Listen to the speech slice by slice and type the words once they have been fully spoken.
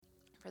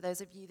For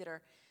those of you that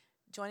are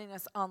joining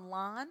us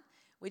online,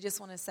 we just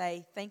want to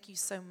say thank you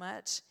so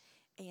much.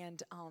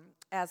 And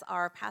as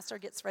our pastor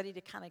gets ready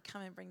to kind of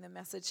come and bring the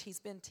message, he's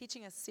been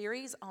teaching a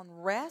series on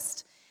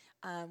rest.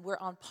 We're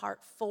on part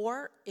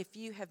 4. If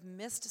you have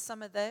missed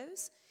some of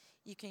those,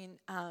 you can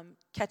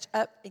catch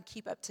up and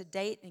keep up to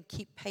date and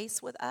keep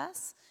pace with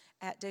us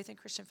at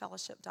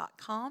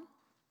dothanchristianfellowship.com.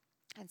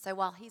 And so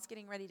while he's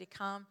getting ready to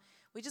come,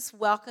 we just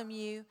welcome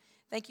you.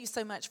 Thank you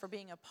so much for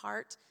being a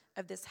part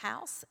of this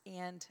house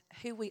and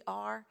who we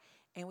are.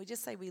 And we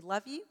just say we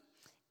love you.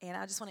 And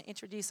I just want to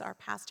introduce our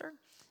pastor.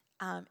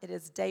 It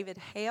is David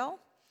Hale.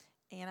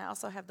 And I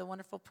also have the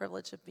wonderful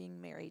privilege of being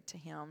married to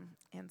him.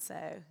 And so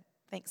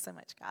thanks so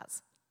much,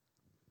 guys.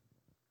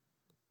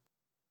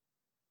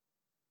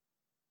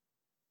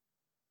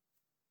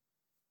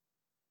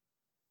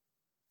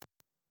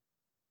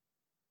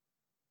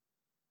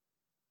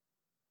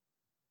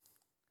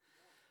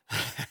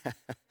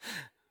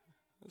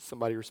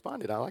 Somebody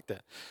responded. I like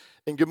that.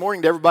 And good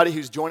morning to everybody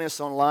who's joining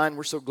us online.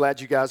 We're so glad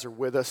you guys are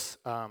with us.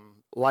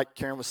 Like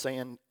Karen was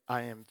saying,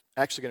 I am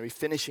actually going to be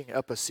finishing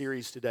up a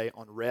series today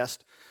on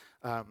rest.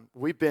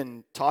 We've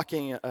been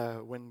talking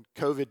when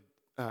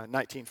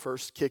COVID-19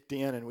 first kicked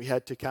in and we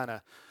had to kind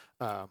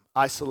of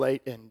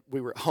isolate, and we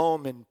were at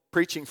home and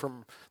preaching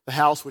from the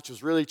house, which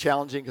was really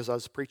challenging because I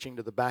was preaching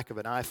to the back of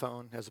an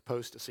iPhone as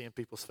opposed to seeing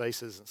people's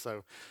faces, and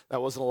so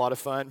that wasn't a lot of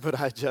fun, but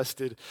I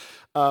adjusted.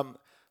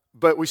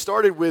 But we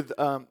started with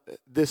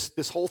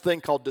this whole thing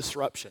called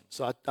disruption.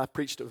 So I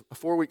preached a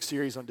 4-week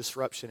series on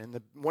disruption, and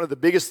one of the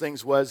biggest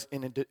things was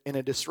in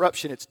a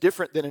disruption, it's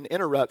different than an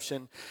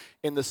interruption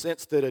in the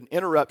sense that an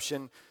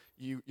interruption,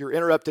 you're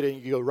interrupted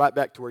and you go right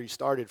back to where you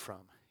started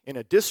from. In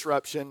a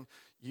disruption,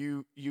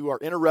 you are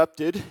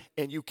interrupted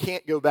and you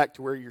can't go back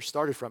to where you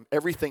started from.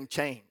 Everything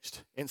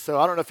changed. And so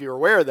I don't know if you're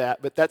aware of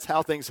that, but that's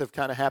how things have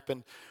kind of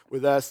happened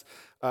with us.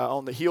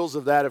 On the heels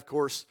of that, of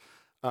course,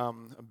 a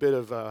bit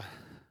of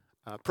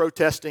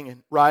protesting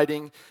and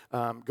rioting,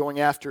 going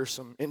after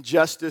some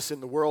injustice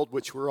in the world,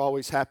 which we're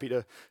always happy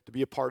to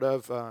be a part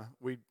of.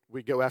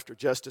 We go after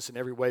justice in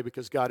every way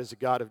because God is a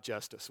God of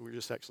justice. We were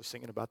just actually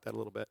singing about that a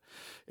little bit.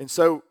 And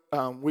so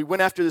we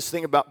went after this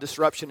thing about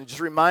disruption and just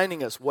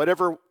reminding us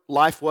whatever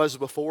life was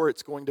before,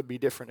 it's going to be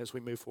different as we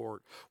move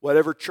forward.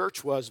 Whatever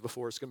church was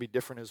before, it's going to be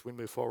different as we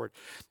move forward.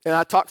 And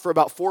I talked for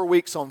about 4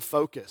 weeks on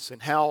focus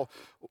and how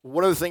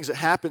one of the things that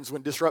happens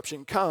when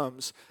disruption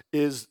comes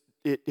is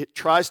it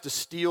tries to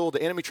steal,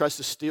 the enemy tries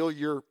to steal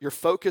your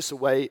focus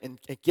away and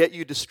get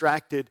you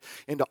distracted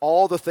into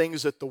all the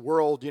things that the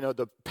world,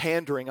 the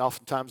pandering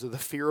oftentimes of the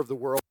fear of the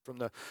world from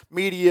the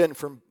media and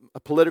from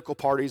political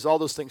parties, all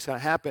those things kind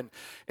of happen.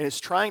 And it's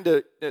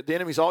the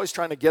enemy's always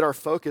trying to get our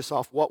focus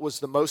off what was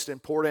the most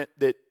important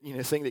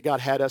thing that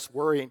God had us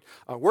working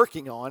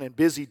on and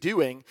busy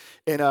doing.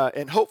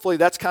 And hopefully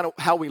that's kind of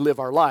how we live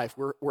our life.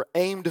 We're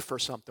aimed for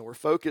something. We're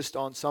focused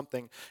on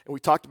something. And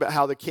we talked about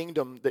how the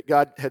kingdom that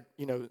God had,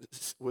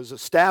 was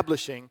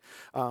establishing,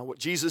 what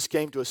Jesus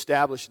came to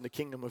establish in the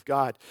kingdom of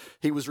God.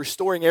 He was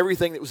restoring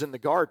everything that was in the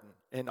garden.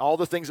 And all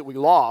the things that we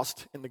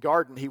lost in the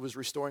garden, he was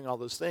restoring all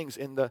those things.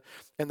 And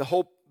the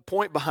whole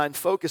point behind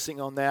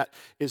focusing on that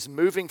is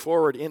moving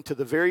forward into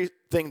the very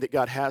thing that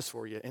God has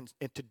for you and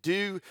to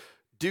do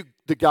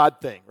the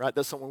God thing, right?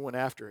 That's something we went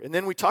after. And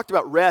then we talked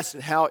about rest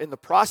and how in the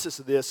process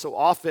of this, so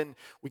often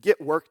we get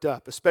worked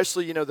up,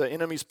 especially, the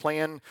enemy's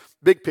plan,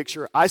 big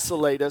picture,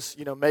 isolate us,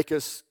 make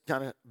us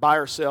kind of by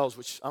ourselves,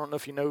 which I don't know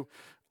if you know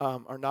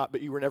or not, but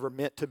you were never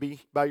meant to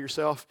be by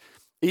yourself.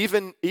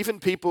 Even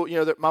people,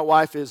 that my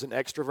wife is an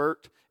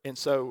extrovert, and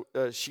so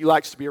she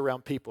likes to be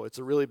around people. It's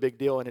a really big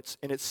deal, and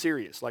it's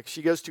serious. Like,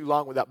 she goes too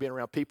long without being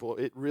around people,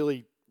 it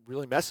really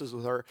messes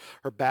with her.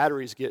 Her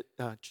batteries get,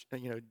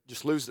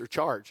 just lose their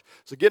charge.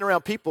 So getting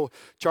around people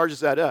charges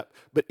that up.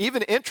 But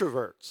even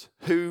introverts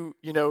who,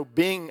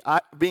 being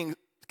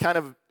kind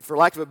of, for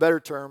lack of a better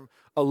term,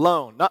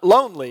 alone, not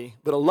lonely,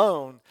 but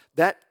alone,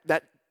 that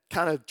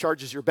kind of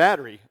charges your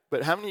battery.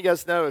 But how many of you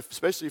guys know,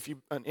 especially if you're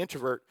an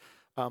introvert,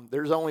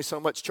 there's only so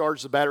much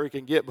charge the battery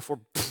can get before,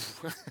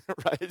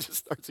 right, it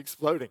just starts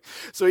exploding.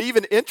 So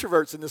even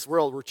introverts in this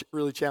world were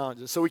really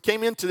challenged. So we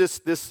came into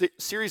this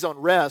series on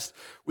rest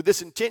with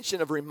this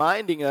intention of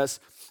reminding us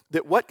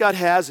that what God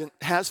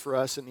has for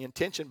us and the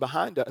intention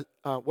behind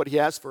what he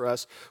has for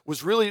us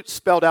was really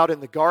spelled out in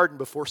the garden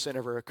before sin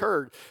ever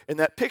occurred. And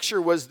that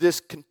picture was this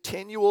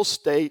continual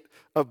state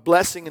of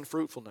blessing and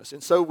fruitfulness.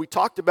 And so we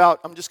talked about,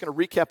 I'm just going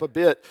to recap a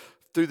bit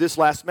through this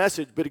last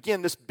message. But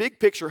again, this big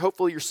picture,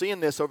 hopefully you're seeing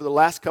this over the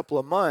last couple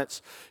of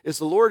months, is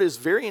the Lord is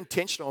very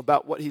intentional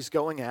about what he's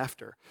going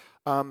after.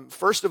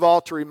 First of all,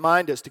 to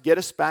remind us, to get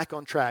us back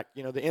on track.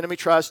 The enemy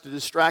tries to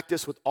distract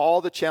us with all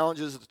the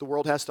challenges that the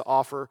world has to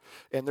offer,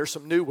 and there's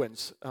some new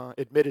ones,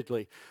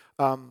 admittedly.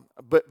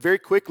 But very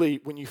quickly,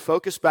 when you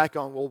focus back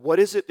on, well, what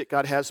is it that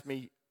God has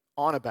me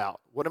on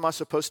about? What am I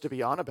supposed to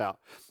be on about?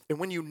 And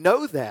when you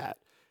know that,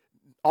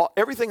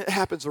 everything that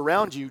happens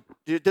around you,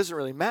 it doesn't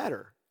really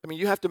matter. I mean,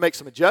 you have to make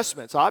some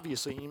adjustments,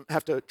 obviously. You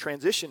have to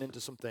transition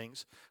into some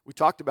things. We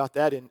talked about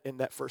that in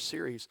that first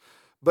series.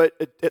 But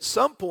at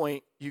some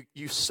point,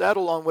 you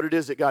settle on what it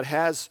is that God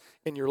has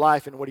in your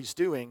life and what he's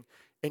doing,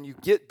 and you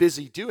get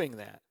busy doing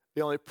that.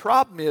 The only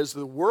problem is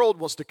the world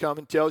wants to come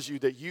and tells you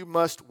that you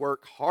must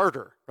work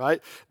harder, right?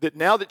 That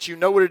now that you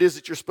know what it is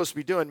that you're supposed to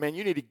be doing, man,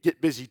 you need to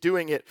get busy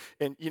doing it,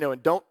 and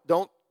and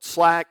don't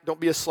slack, don't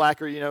be a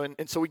slacker,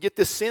 and so we get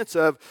this sense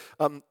of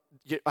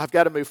I've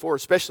got to move forward,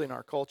 especially in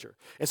our culture.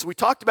 And so we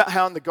talked about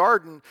how in the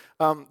garden,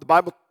 the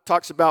Bible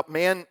talks about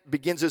man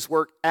begins his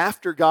work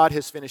after God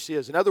has finished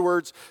his. In other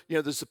words,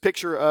 there's a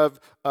picture of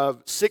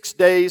 6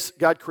 days.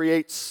 God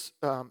creates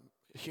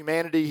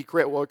humanity. He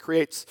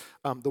creates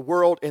the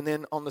world, and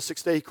then on the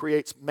 6th day he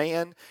creates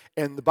man.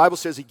 And the Bible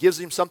says he gives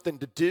him something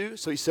to do.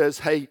 So he says,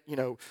 "Hey,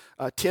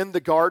 tend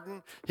the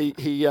garden."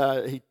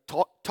 He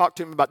talked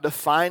to him about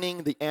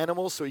defining the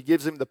animals. So he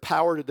gives him the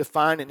power to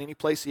define in any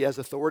place he has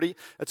authority.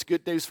 That's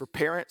good news for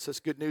parents.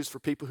 That's good news for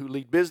people who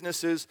lead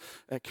businesses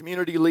and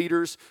community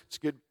leaders. It's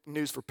good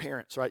news for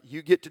parents, right?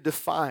 You get to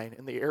define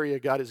in the area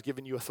God has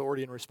given you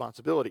authority and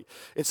responsibility.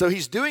 And so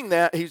he's doing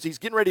that. He's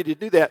getting ready to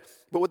do that.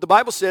 But what the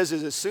Bible says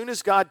is as soon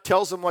as God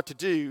tells him what to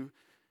do,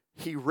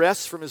 he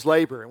rests from his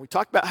labor. And we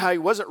talked about how he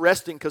wasn't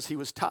resting because he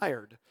was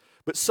tired.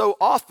 But so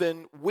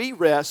often we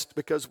rest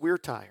because we're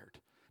tired.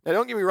 Now,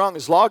 don't get me wrong,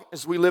 as long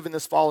as we live in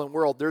this fallen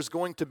world, there's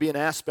going to be an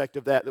aspect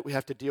of that we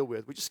have to deal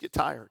with. We just get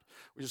tired.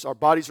 Our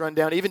bodies run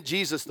down. Even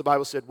Jesus, the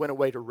Bible said, went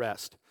away to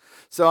rest.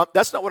 So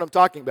that's not what I'm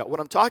talking about.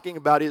 What I'm talking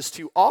about is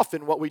too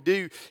often what we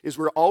do is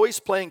we're always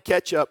playing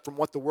catch up from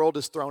what the world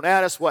has thrown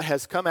at us, what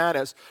has come at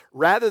us,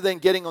 rather than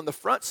getting on the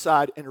front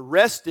side and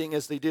resting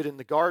as they did in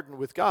the garden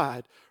with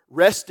God,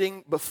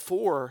 resting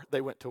before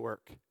they went to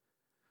work.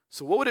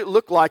 So what would it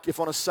look like if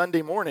on a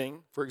Sunday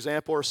morning, for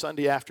example, or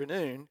Sunday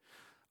afternoon,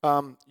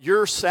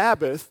 your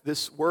Sabbath,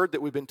 this word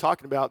that we've been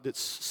talking about,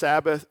 that's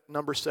Sabbath,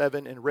 number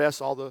 7, and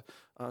rest, all the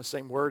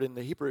same word in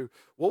the Hebrew,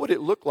 what would it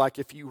look like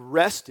if you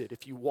rested,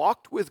 if you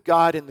walked with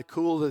God in the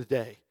cool of the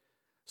day?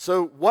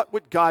 So what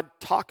would God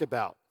talk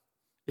about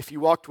if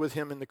you walked with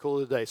him in the cool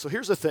of the day? So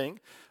here's the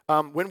thing.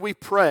 When we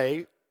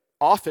pray,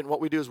 often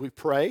what we do is we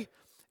pray,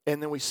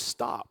 and then we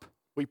stop.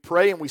 We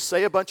pray, and we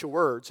say a bunch of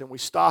words, and we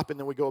stop, and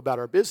then we go about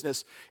our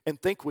business and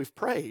think we've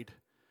prayed,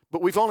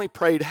 but we've only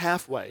prayed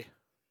halfway.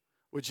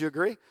 Would you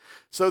agree?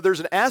 So there's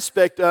an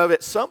aspect of,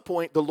 at some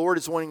point, the Lord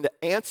is wanting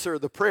to answer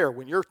the prayer.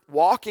 When you're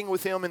walking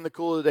with him in the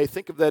cool of the day,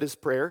 think of that as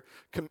prayer.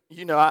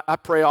 I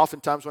pray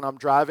oftentimes when I'm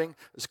driving.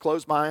 Just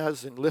close my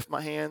eyes and lift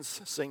my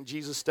hands, sing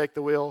Jesus, take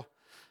the wheel.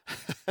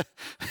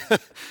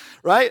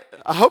 Right?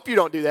 I hope you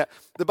don't do that.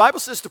 The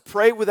Bible says to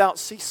pray without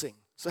ceasing.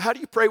 So how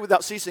do you pray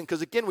without ceasing?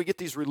 Because again, we get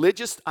these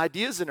religious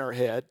ideas in our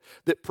head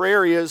that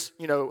prayer is,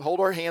 hold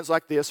our hands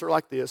like this or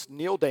like this,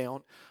 kneel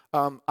down.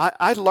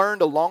 I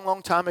learned a long,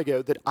 long time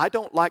ago that I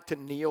don't like to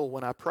kneel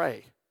when I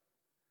pray.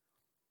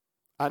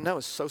 I know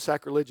it's so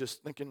sacrilegious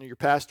thinking of your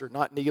pastor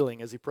not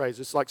kneeling as he prays.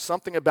 It's like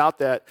something about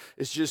that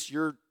is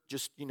you're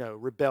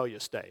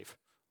rebellious, Dave.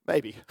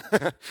 Maybe.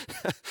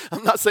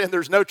 I'm not saying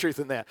there's no truth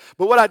in that.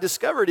 But what I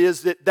discovered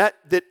is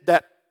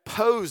that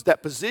pose,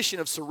 that position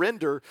of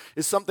surrender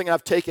is something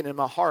I've taken in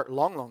my heart a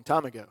long, long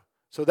time ago.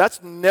 So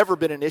that's never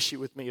been an issue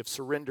with me of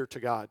surrender to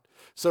God.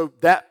 So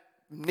that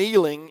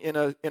kneeling in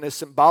a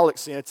symbolic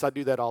sense, I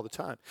do that all the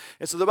time.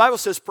 And so the Bible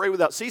says pray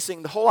without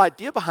ceasing. The whole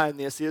idea behind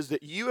this is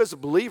that you as a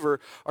believer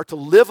are to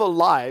live a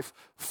life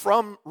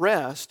from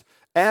rest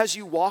as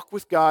you walk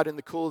with God in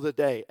the cool of the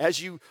day.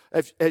 As you've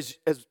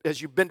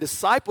been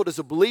discipled as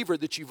a believer,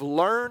 that you've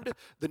learned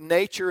the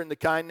nature and the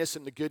kindness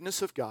and the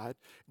goodness of God.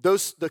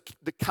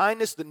 The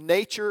kindness, the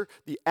nature,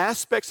 the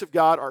aspects of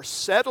God are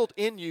settled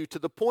in you to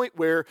the point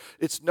where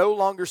it's no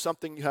longer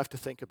something you have to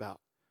think about.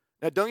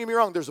 Now, don't get me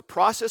wrong, there's a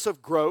process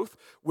of growth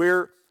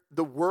where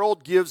the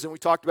world gives, and we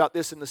talked about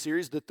this in the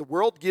series, that the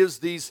world gives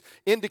these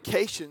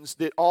indications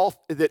that all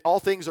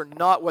things are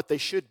not what they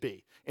should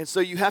be. And so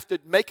you have to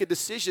make a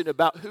decision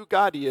about who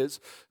God is,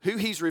 who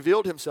he's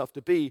revealed himself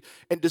to be,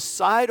 and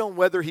decide on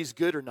whether he's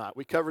good or not.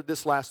 We covered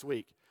this last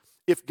week.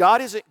 If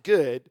God isn't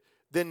good,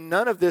 then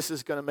none of this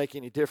is going to make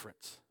any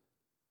difference.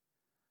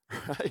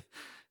 Right?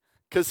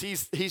 Because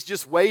he's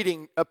just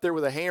waiting up there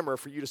with a hammer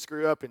for you to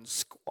screw up and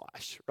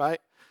squash, right?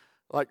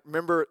 Like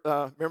remember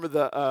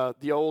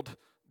the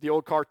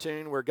old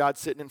cartoon where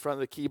God's sitting in front of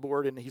the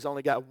keyboard and he's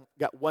only got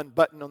one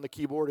button on the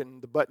keyboard and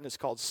the button is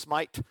called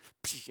smite,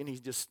 and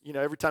he's just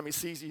every time he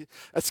sees you,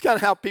 that's kind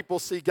of how people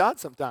see God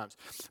sometimes.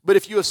 But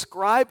if you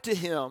ascribe to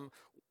him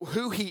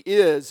who he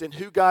is and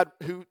who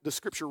the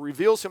Scripture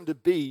reveals him to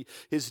be,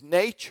 his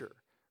nature,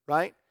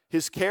 right,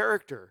 his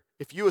character.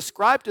 If you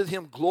ascribe to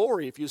him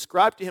glory, if you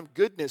ascribe to him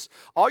goodness,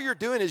 all you're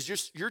doing is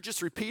you're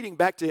just repeating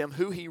back to him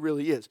who he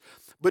really is.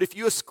 But if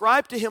you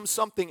ascribe to him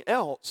something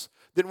else,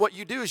 then what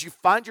you do is you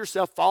find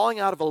yourself falling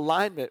out of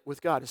alignment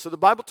with God. And so the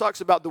Bible talks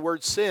about the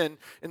word sin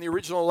in the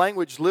original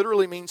language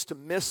literally means to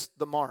miss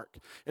the mark.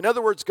 In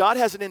other words, God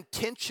has an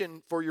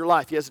intention for your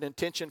life. He has an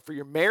intention for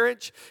your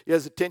marriage. He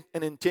has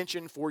an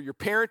intention for your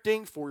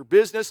parenting, for your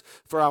business,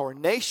 for our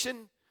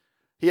nation.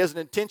 He has an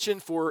intention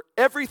for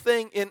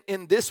everything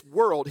in this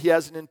world. He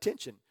has an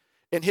intention.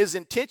 And his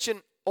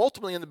intention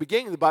ultimately in the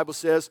beginning, the Bible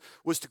says,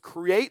 was to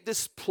create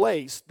this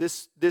place,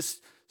 this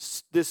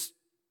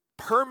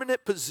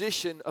permanent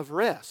position of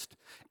rest.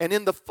 And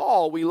in the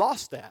fall, we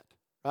lost that,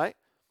 right?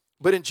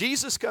 But in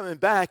Jesus coming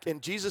back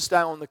and Jesus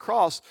dying on the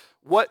cross,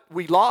 what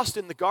we lost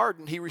in the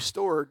garden, he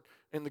restored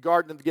in the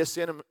Garden of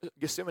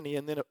Gethsemane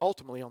and then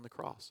ultimately on the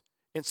cross.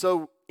 And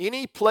so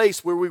any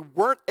place where we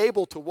weren't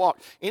able to walk,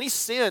 any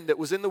sin that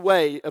was in the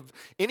way of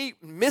any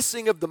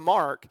missing of the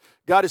mark,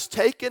 God has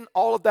taken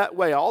all of that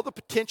away. All the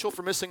potential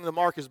for missing the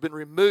mark has been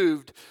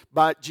removed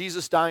by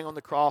Jesus dying on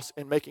the cross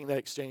and making that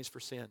exchange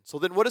for sin. So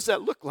then what does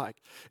that look like?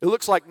 It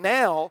looks like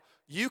now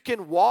you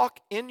can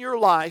walk in your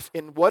life,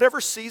 in whatever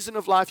season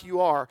of life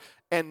you are,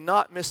 and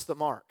not miss the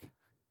mark.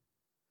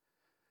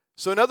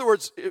 So in other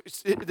words,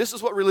 this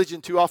is what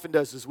religion too often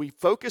does, is we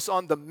focus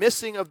on the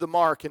missing of the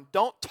mark and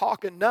don't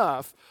talk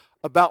enough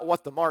about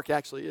what the mark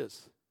actually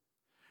is.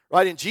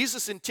 Right? In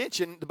Jesus'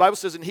 intention, the Bible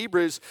says in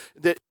Hebrews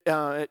that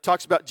it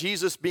talks about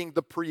Jesus being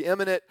the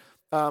preeminent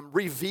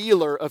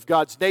revealer of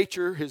God's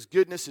nature, his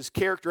goodness, his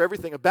character,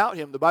 everything about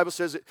him. The Bible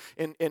says it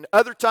in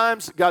other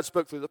times, God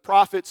spoke through the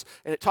prophets,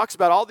 and it talks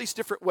about all these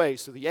different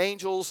ways, through the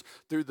angels,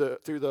 through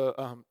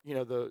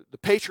the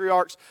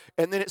patriarchs,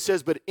 and then it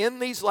says, but in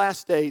these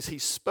last days,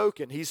 he's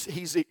spoken.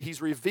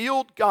 He's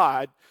revealed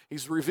God.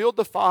 He's revealed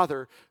the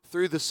Father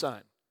through the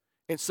Son.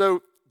 And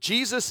so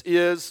Jesus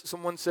is,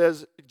 someone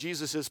says,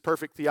 Jesus is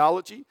perfect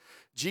theology.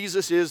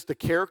 Jesus is the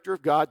character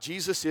of God.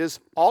 Jesus is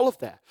all of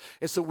that.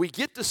 And so we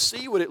get to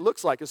see what it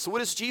looks like. And so what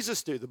does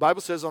Jesus do? The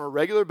Bible says on a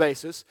regular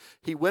basis,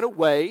 he went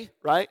away,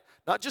 right?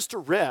 Not just to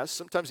rest.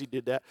 Sometimes he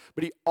did that.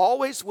 But he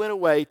always went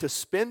away to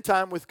spend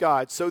time with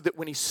God so that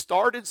when he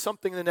started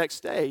something the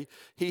next day,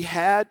 he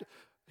had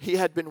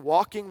been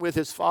walking with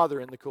his Father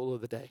in the cool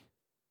of the day.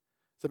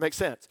 Does that make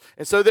sense?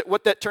 And so that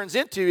what that turns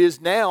into is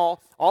now,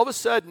 all of a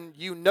sudden,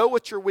 you know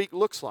what your week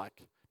looks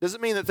like. Doesn't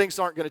mean that things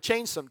aren't going to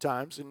change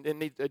sometimes and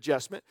need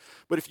adjustment.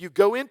 But if you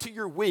go into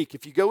your week,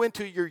 if you go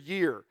into your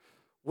year,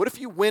 what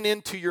if you went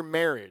into your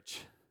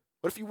marriage?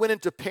 What if you went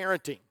into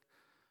parenting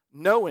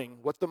knowing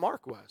what the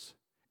mark was?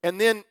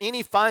 And then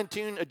any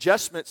fine-tuned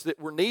adjustments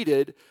that were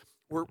needed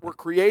were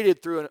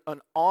created through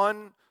an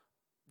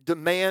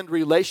on-demand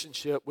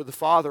relationship with the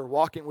Father,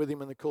 walking with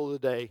him in the cool of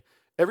the day,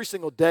 every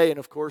single day. And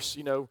of course,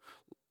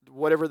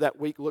 whatever that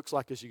week looks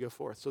like as you go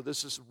forth. So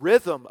this is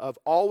rhythm of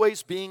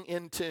always being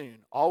in tune,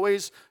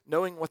 always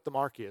knowing what the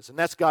mark is. And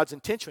that's God's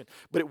intention.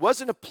 But it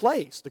wasn't a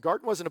place. The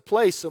garden wasn't a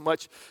place so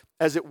much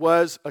as it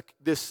was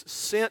this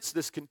sense,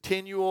 this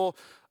continual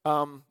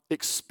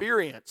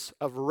experience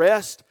of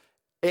rest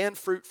and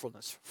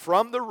fruitfulness.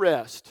 From the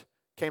rest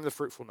came the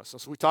fruitfulness.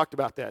 And so we talked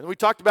about that. And we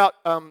talked about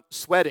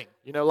sweating.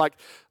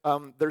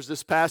 There's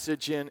this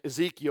passage in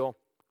Ezekiel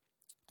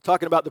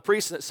talking about the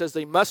priests, that says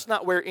they must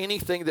not wear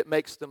anything that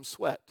makes them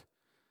sweat.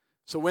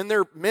 So when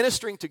they're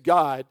ministering to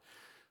God,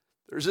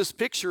 there's this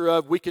picture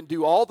of we can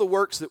do all the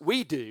works that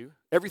we do,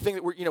 everything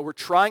that we're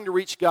trying to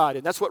reach God.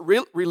 And that's what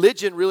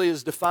religion really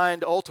is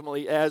defined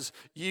ultimately as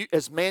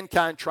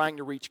mankind trying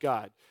to reach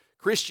God.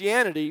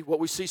 Christianity, what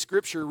we see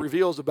Scripture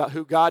reveals about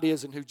who God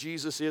is and who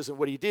Jesus is and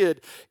what he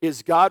did,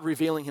 is God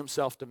revealing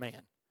himself to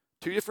man.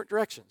 Two different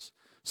directions.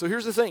 So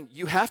here's the thing.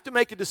 You have to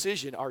make a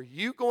decision. Are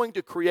you going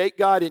to create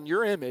God in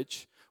your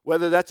image,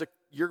 whether that's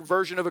your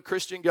version of a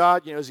Christian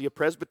God? Is he a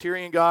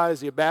Presbyterian God? Is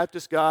he a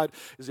Baptist God?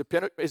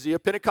 Is he a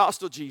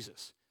Pentecostal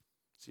Jesus?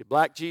 Is he a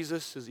black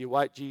Jesus? Is he a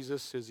white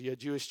Jesus? Is he a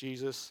Jewish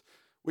Jesus?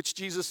 Which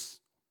Jesus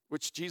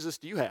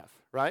do you have,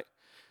 right?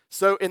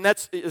 So, and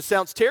it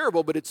sounds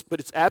terrible, but it's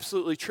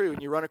absolutely true,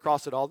 and you run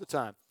across it all the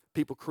time.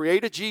 People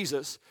create a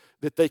Jesus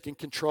that they can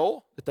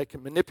control, that they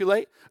can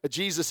manipulate, a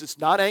Jesus that's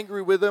not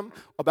angry with them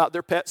about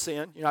their pet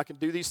sin. I can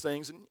do these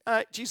things,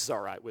 and Jesus is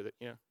all right with it.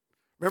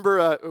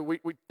 Remember, we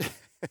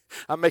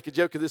I make a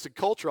joke of this in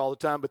culture all the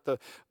time,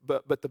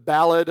 but the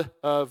ballad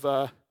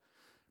of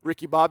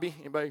Ricky Bobby.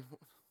 Anybody?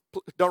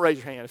 Don't raise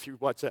your hand if you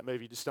watch that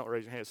movie. Just don't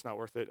raise your hand. It's not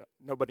worth it.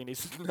 Nobody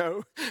needs to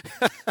know.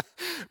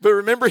 But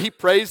remember, he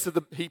prays to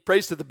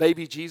the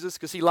baby Jesus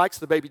because he likes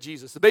the baby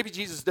Jesus. The baby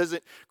Jesus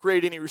doesn't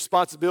create any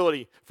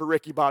responsibility for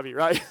Ricky Bobby,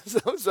 right?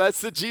 So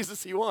that's the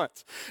Jesus he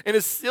wants. And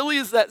as silly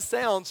as that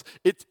sounds,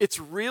 it's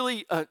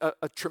really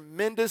a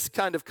tremendous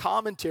kind of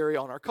commentary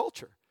on our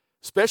culture,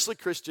 especially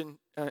Christian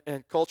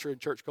and culture and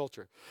church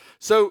culture.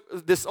 So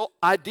this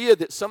idea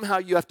that somehow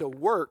you have to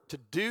work to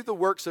do the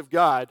works of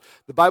God,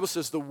 the Bible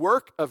says the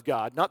work of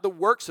God, not the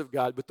works of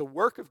God, but the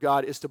work of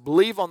God is to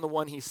believe on the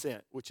one he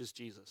sent, which is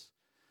Jesus.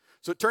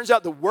 So it turns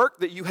out the work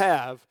that you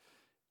have,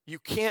 you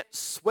can't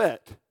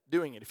sweat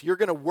doing it. If you're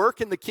going to work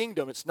in the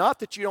kingdom, it's not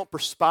that you don't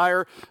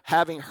perspire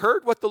having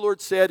heard what the Lord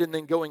said and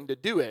then going to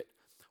do it.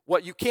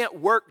 What you can't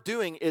work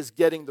doing is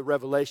getting the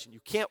revelation.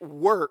 You can't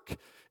work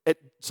at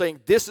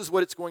saying, this is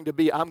what it's going to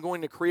be. I'm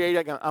going to create,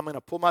 I'm going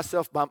to pull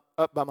myself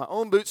up by my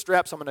own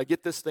bootstraps. I'm going to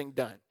get this thing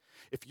done.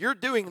 If you're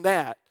doing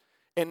that,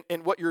 and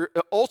what you're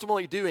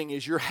ultimately doing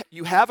is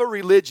you have a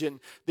religion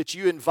that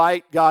you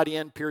invite God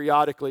in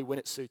periodically when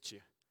it suits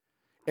you.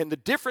 And the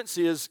difference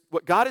is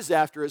what God is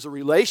after is a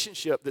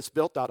relationship that's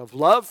built out of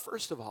love,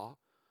 first of all,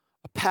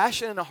 A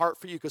passion and a heart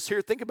for you. Because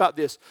here, think about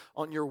this.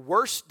 On your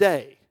worst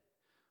day,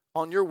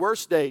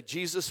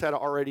 Jesus had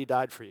already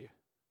died for you.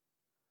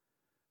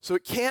 So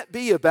it can't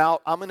be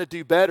about, I'm going to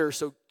do better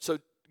so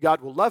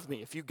God will love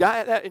me. If you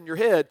got that in your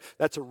head,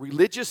 that's a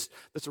religious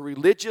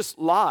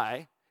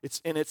lie. It's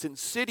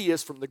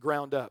insidious from the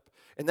ground up.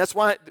 And that's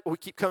why we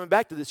keep coming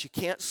back to this. You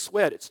can't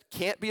sweat. It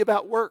can't be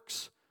about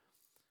works.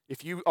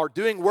 If you are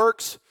doing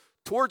works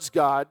towards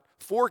God,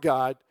 for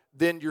God,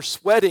 then you're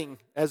sweating,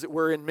 as it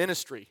were, in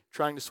ministry,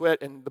 trying to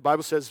sweat. And the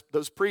Bible says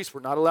those priests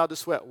were not allowed to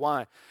sweat.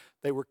 Why?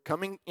 They were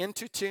coming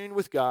into tune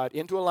with God,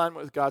 into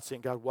alignment with God,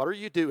 saying, God, what are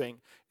you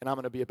doing? And I'm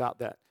going to be about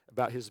that,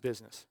 about his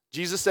business.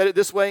 Jesus said it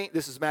this way.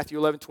 This is Matthew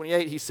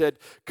 11:28. He said,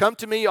 come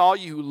to me, all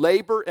you who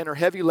labor and are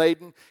heavy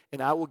laden,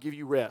 and I will give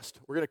you rest.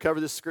 We're going to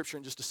cover this scripture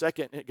in just a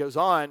second. And it goes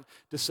on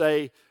to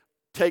say,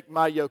 take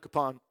my yoke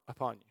upon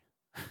you.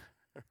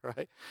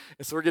 Right?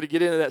 And so we're going to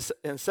get into that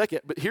in a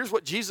second. But here's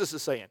what Jesus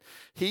is saying.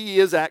 He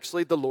is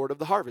actually the Lord of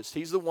the harvest.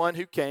 He's the one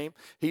who came.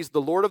 He's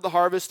the Lord of the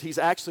harvest. He's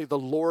actually the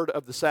Lord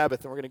of the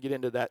Sabbath. And we're going to get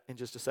into that in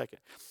just a second.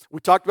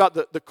 We talked about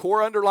the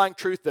core underlying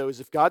truth, though,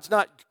 is if God's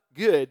not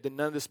good, then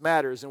none of this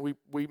matters. And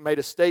we made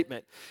a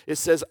statement. It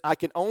says, I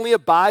can only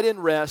abide in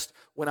rest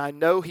when I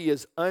know he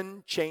is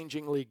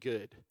unchangingly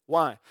good.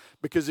 Why?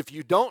 Because if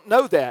you don't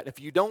know that, if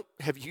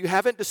you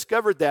haven't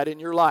discovered that in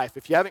your life,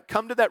 if you haven't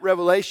come to that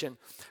revelation,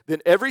 then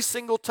every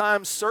single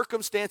time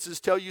circumstances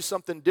tell you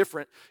something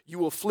different, you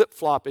will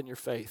flip-flop in your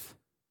faith.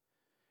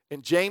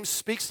 And James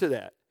speaks to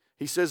that.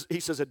 He says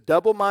a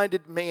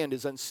double-minded man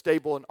is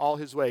unstable in all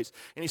his ways.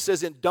 And he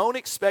says, and don't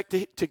expect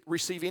to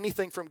receive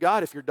anything from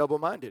God if you're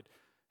double-minded.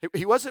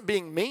 He wasn't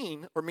being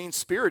mean or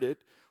mean-spirited.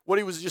 What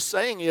he was just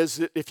saying is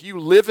that if you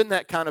live in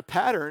that kind of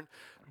pattern,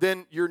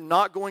 then you're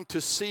not going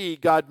to see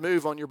God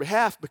move on your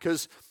behalf,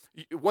 because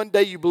one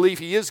day you believe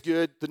he is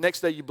good, the next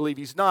day you believe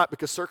he's not,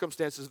 because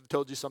circumstances have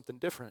told you something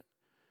different.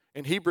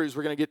 In Hebrews,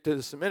 we're going to get to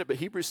this in a minute, but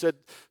Hebrews said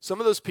some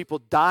of those people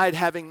died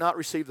having not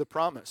received the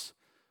promise.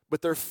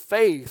 But their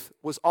faith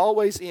was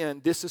always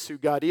in, this is who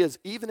God is,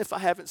 even if I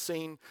haven't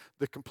seen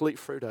the complete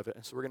fruit of it.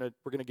 And so we're going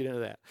to get into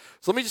that.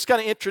 So let me just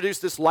kind of introduce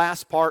this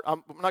last part.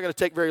 I'm not going to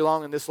take very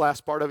long in this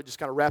last part of it, just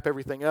kind of wrap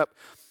everything up.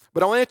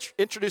 But I want to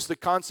introduce the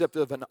concept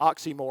of an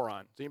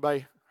oxymoron. Has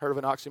anybody heard of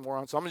an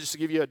oxymoron? So I'm going to just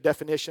give you a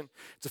definition.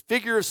 It's a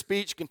figure of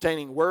speech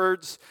containing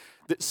words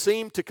that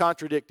seem to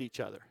contradict each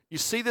other. You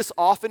see this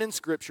often in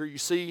Scripture. You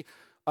see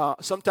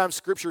sometimes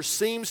Scripture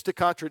seems to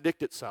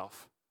contradict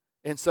itself.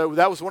 And so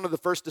that was one of the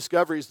first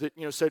discoveries that,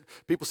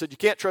 people said you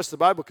can't trust the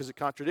Bible because it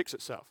contradicts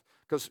itself.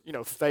 Because,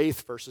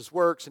 faith versus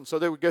works. And so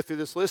they would go through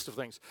this list of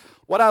things.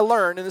 What I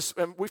learned,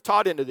 and we've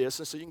taught into this,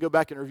 and so you can go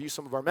back and review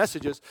some of our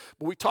messages,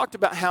 but we talked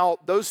about how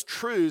those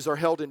truths are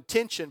held in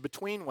tension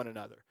between one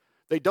another.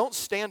 They don't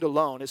stand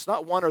alone. It's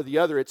not one or the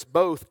other. It's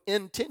both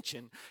in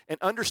tension. And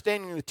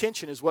understanding the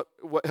tension is what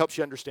helps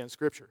you understand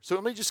Scripture. So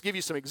let me just give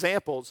you some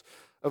examples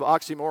of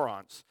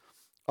oxymorons.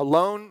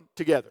 Alone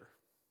together.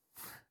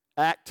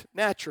 Act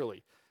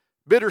naturally.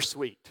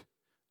 Bittersweet.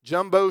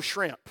 Jumbo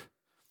shrimp.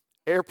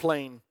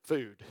 Airplane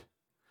food.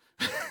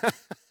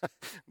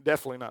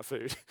 Definitely not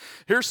food.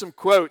 Here's some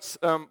quotes.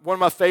 One of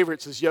my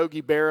favorites is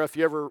Yogi Berra.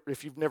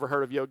 If you've never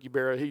heard of Yogi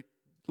Berra,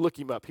 look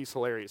him up. He's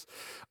hilarious.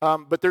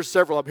 But there's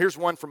several of them. Here's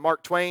one from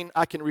Mark Twain.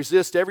 I can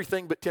resist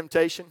everything but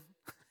temptation.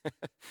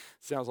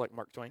 Sounds like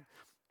Mark Twain.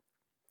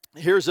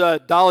 Here's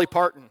Dolly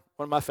Parton.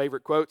 One of my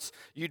favorite quotes.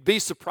 You'd be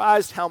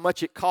surprised how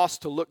much it costs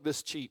to look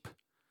this cheap.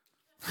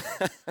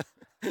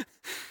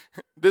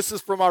 This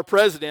is from our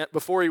president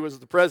before he was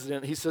the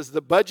president. He says,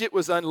 the budget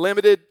was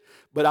unlimited,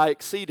 but I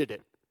exceeded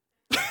it.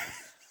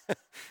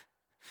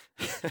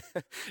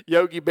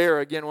 Yogi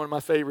Berra, again, one of my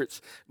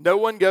favorites. No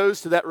one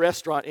goes to that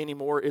restaurant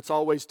anymore. It's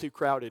always too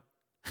crowded.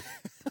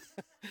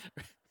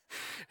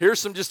 Here's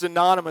some just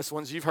anonymous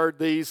ones. You've heard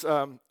these.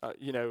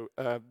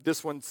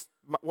 This one's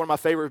one of my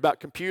favorites about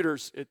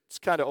computers. It's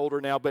kind of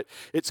older now, but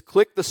it's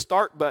click the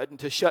start button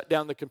to shut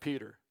down the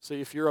computer. So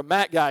if you're a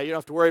Mac guy, you don't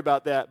have to worry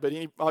about that. But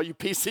all you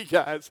PC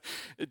guys,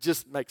 it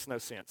just makes no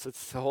sense.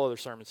 It's a whole other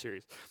sermon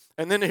series.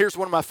 And then here's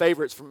one of my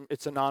favorites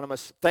it's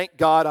anonymous. Thank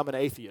God I'm an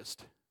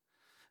atheist.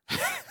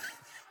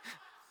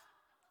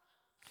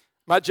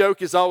 My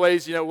joke is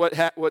always,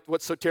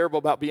 what's so terrible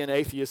about being an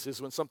atheist is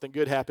when something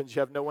good happens, you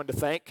have no one to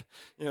thank.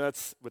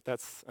 That's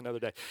another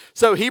day.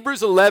 So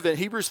Hebrews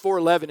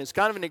 4:11 is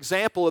kind of an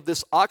example of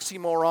this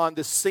oxymoron,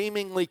 this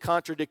seemingly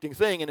contradicting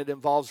thing, and it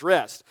involves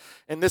rest.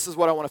 And this is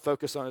what I want to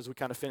focus on as we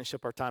kind of finish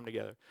up our time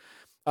together.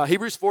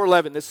 Hebrews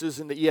 4:11, this is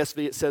in the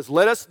ESV. It says,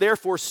 let us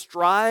therefore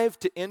strive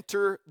to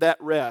enter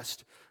that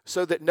rest,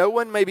 so that no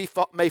one may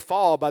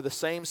fall by the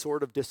same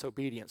sort of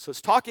disobedience. So it's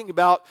talking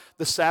about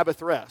the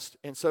Sabbath rest.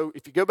 And so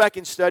if you go back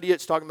and study it,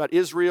 it's talking about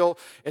Israel,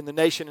 and the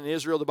nation in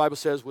Israel, the Bible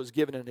says, was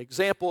given an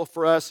example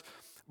for us.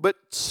 But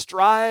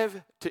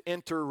strive to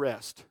enter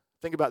rest.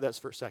 Think about that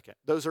for a second.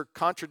 Those are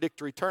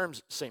contradictory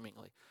terms,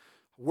 seemingly.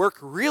 Work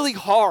really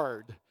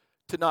hard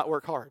to not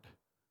work hard.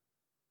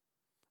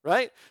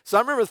 right? So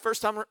I remember the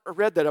first time I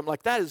read that, I'm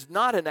like, that is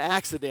not an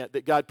accident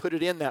that God put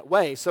it in that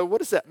way. So what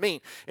does that mean?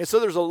 And so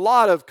there's a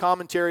lot of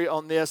commentary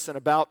on this and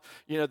about,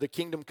 the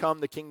kingdom come,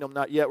 the kingdom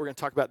not yet. We're going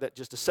to talk about that in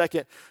just a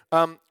second.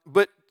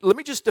 But let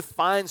me just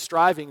define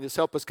striving. This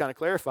help us kind of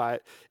clarify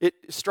it.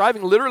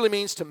 Striving literally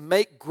means to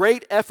make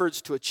great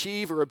efforts to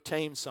achieve or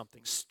obtain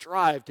something.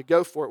 Strive, to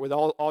go for it with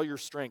all your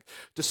strength.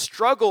 To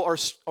struggle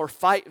or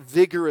fight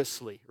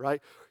vigorously,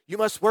 right? You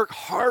must work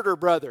harder,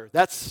 brother.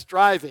 That's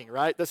striving,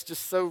 right? That's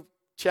just so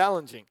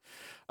challenging.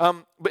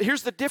 But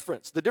here's the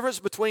difference. The difference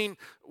between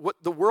what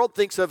the world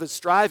thinks of as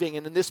striving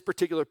and in this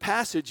particular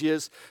passage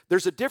is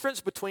there's a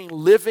difference between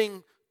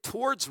living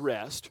towards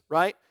rest,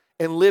 right,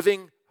 and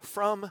living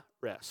from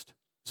rest.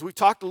 So we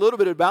talked a little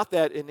bit about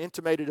that and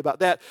intimated about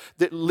that.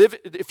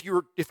 If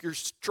you're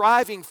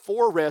striving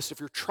for rest, if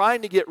you're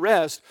trying to get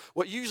rest,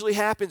 what usually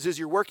happens is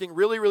you're working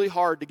really, really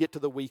hard to get to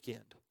the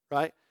weekend,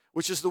 right?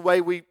 Which is the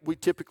way we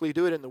typically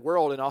do it in the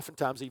world and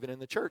oftentimes even in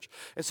the church.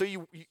 And so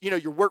you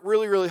work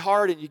really, really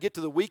hard and you get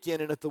to the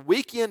weekend, and if the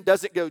weekend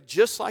doesn't go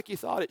just like you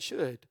thought it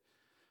should,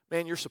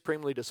 man, you're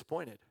supremely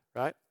disappointed,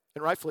 right?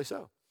 And rightfully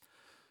so.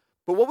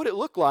 But what would it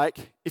look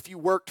like if you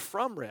worked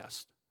from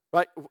rest,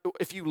 right?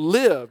 If you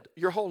lived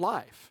your whole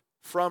life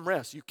from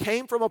rest. You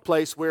came from a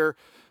place where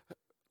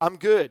I'm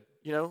good,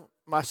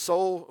 my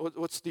soul,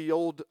 what's the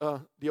old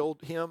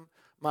hymn?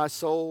 My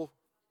soul,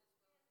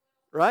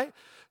 right?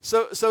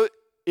 So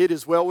it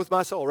is well with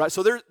my soul, right?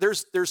 So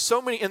there's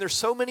so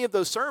many of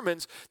those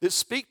sermons that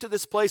speak to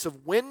this place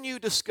of when you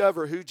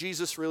discover who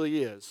Jesus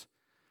really is,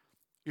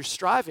 your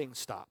striving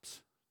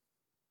stops,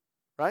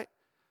 right?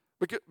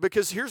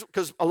 Because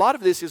a lot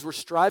of this is we're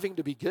striving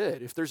to be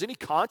good. If there's any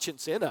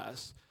conscience in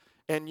us,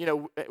 and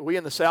we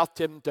in the South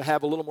tend to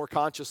have a little more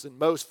conscience than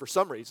most for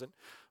some reason.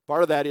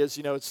 Part of that is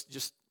it's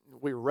just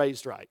we were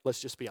raised right. Let's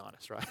just be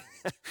honest, right?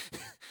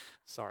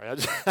 Sorry,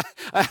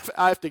 I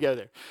have to go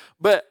there.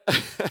 But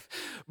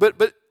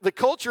the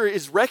culture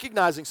is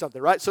recognizing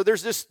something, right? So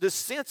there's this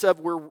sense of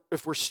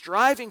if we're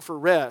striving for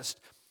rest,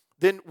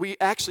 then we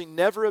actually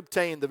never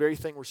obtain the very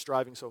thing we're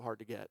striving so hard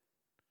to get,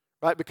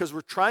 right? Because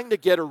we're trying to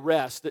get a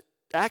rest that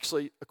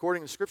actually,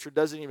 according to Scripture,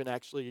 doesn't even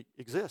actually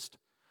exist.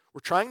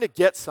 We're trying to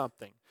get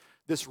something,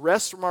 this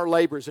rest from our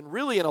labors, and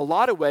really in a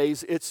lot of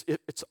ways, it's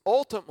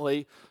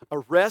ultimately a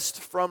rest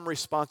from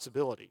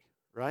responsibility,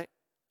 right?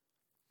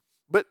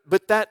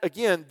 But that,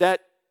 again,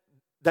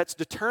 that's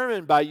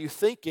determined by you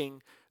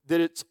thinking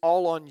that it's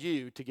all on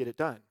you to get it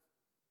done,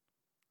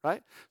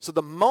 right? So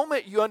the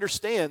moment you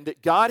understand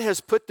that God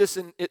has put this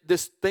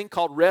thing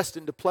called rest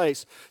into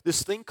place,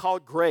 this thing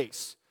called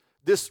grace,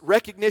 this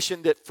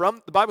recognition that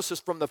the Bible says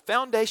from the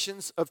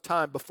foundations of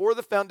time, before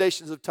the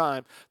foundations of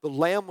time, the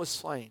Lamb was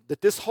slain. That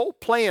this whole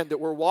plan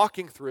that we're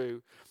walking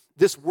through,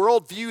 this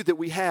worldview that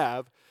we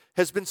have,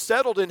 has been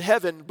settled in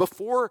heaven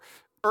before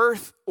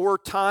earth or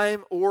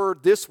time or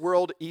this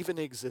world even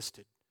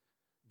existed.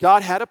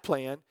 God had a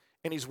plan,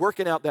 and He's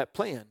working out that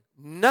plan.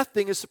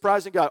 Nothing is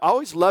surprising God. I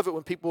always love it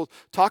when people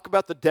talk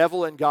about the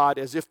devil and God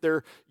as if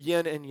they're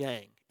yin and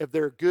yang, if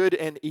they're good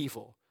and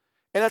evil.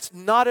 And that's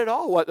not at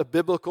all what a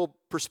biblical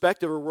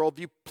perspective or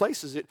worldview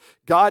places it.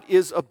 God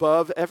is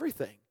above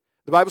everything.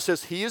 The Bible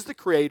says He is the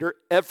creator.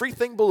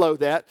 Everything below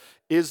that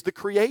is the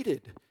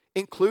created,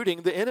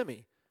 including the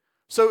enemy.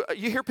 So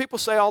you hear people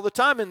say all the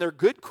time, and they're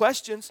good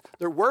questions,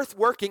 they're worth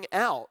working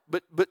out,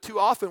 but too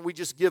often we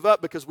just give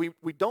up because we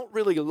don't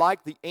really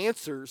like the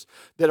answers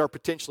that are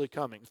potentially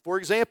coming. For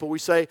example, we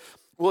say,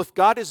 well, if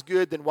God is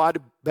good, then why do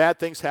bad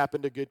things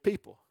happen to good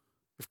people?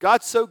 If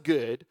God's so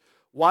good,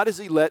 why does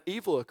He let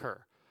evil occur?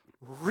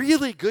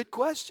 Really good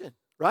question,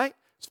 right?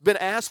 It's been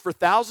asked for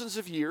thousands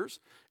of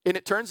years, and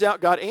it turns out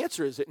God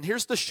answers it. And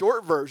here's the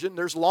short version.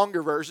 There's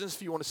longer versions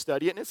if you want to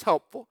study it, and it's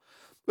helpful.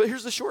 But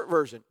here's the short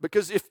version.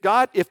 Because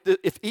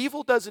if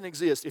evil doesn't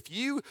exist, if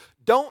you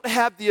don't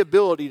have the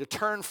ability to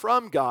turn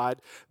from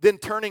God, then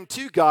turning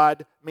to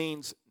God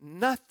means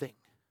nothing.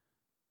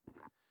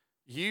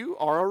 You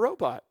are a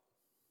robot.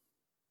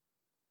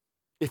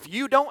 If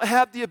you don't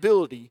have the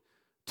ability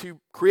to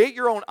create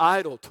your own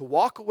idol, to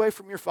walk away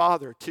from your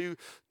Father, to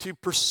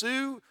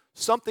pursue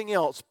something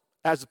else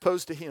as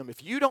opposed to Him,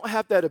 if you don't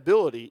have that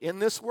ability in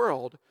this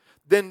world,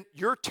 then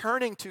you're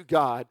turning to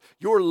God.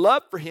 Your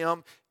love for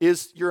Him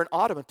you're an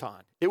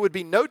automaton. It would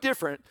be no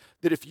different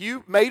that if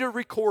you made a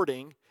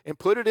recording and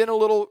put it in a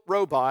little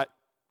robot,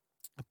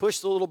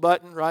 pushed the little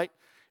button, right?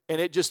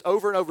 And it just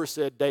over and over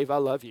said, Dave, I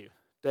love you.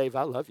 Dave,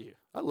 I love you.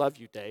 I love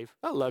you, Dave.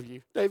 I love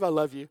you. Dave, I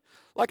love you.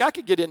 Like I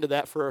could get into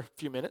that for a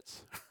few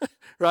minutes,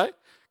 right?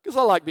 Because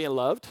I like being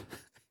loved.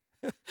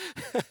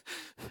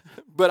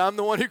 But I'm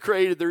the one who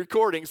created the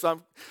recording,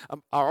 so I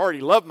already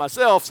love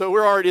myself, so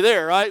we're already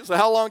there, right? So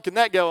how long can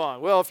that go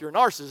on? Well, if you're a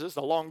narcissist,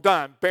 a long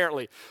time,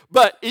 apparently.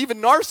 But even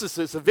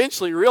narcissists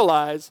eventually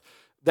realize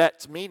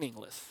that's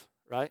meaningless,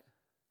 right?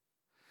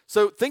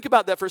 So think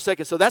about that for a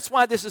second. So that's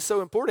why this is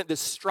so important,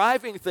 this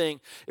striving thing.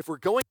 If we're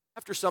going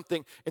after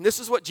something, and this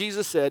is what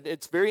Jesus said,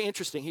 it's very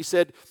interesting. He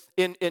said,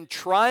 in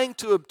trying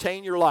to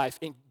obtain your life,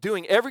 in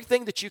doing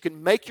everything that you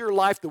can make your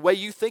life the way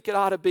you think it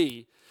ought to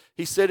be,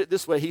 He said it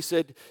this way. He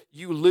said,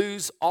 you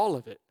lose all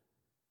of it.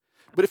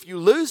 But if you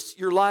lose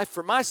your life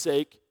for my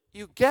sake,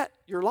 you get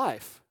your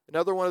life.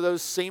 Another one of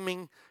those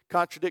seeming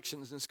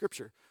contradictions in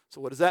Scripture. So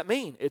what does that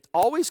mean? It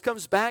always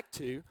comes back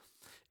to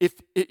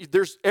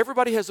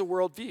everybody has a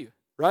worldview,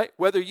 right?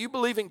 Whether you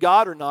believe in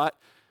God or not,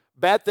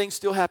 bad things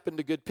still happen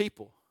to good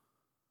people.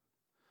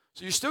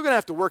 So you're still going to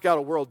have to work out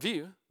a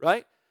worldview,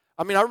 right?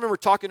 I mean, I remember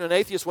talking to an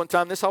atheist one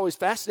time. This always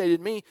fascinated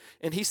me.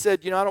 And he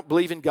said, I don't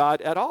believe in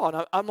God at all.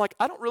 And I'm like,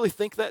 I don't really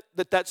think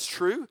that's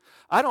true.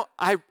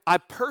 I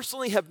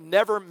personally have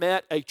never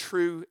met a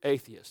true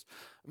atheist.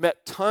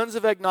 Met tons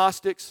of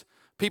agnostics,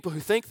 people who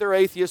think they're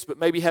atheists but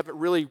maybe haven't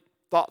really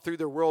thought through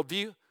their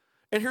worldview.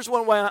 And here's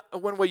one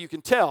way you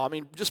can tell. I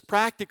mean, just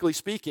practically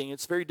speaking,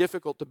 it's very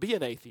difficult to be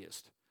an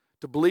atheist,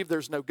 to believe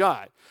there's no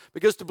God.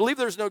 Because to believe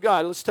there's no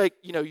God, let's take,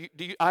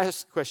 I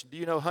asked the question, do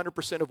you know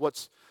 100%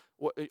 of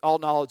all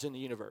knowledge in the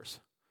universe?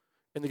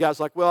 And the guy's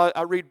like, well,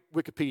 I read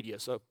Wikipedia,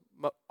 so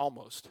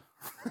almost.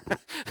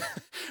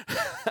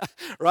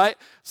 Right?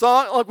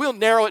 So we'll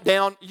narrow it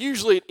down.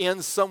 Usually it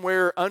ends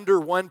somewhere under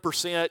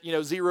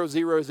 1%, 0,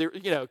 0,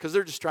 0, because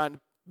they're just trying to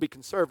be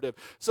conservative.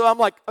 So I'm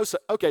like,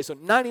 okay, so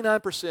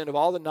 99% of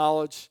all the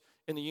knowledge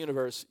in the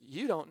universe,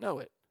 you don't know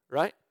it,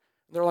 right?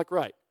 And they're like,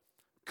 right.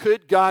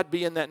 Could God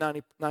be in that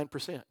 99%?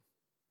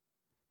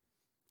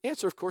 The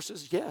answer, of course,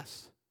 is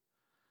yes.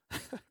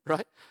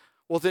 Right?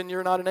 Well, then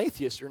you're not an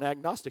atheist. You're an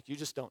agnostic. You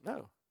just don't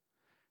know.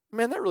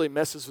 Man, that really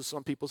messes with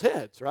some people's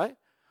heads, right?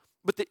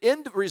 But the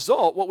end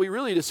result, what we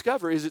really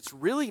discover is it's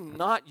really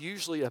not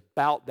usually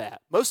about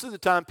that. Most of the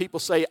time people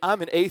say,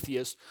 I'm an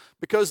atheist,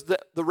 because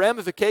the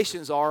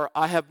ramifications are,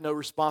 I have no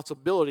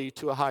responsibility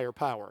to a higher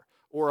power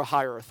or a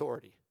higher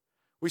authority.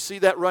 We see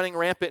that running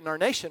rampant in our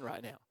nation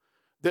right now.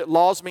 That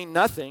laws mean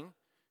nothing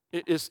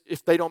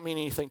if they don't mean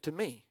anything to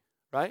me,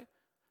 right?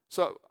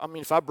 So, I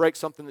mean, if I break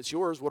something that's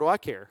yours, what do I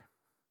care?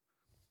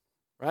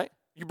 Right?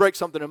 You break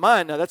something of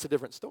mine, now that's a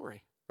different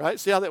story. Right?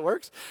 See how that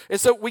works? And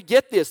so we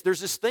get this.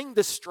 There's this thing,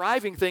 this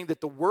striving thing that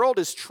the world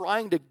is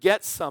trying to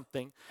get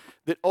something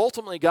that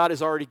ultimately God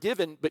has already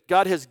given, but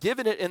God has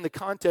given it in the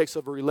context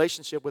of a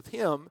relationship with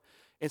Him.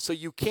 And so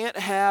you can't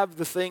have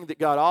the thing that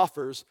God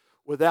offers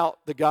without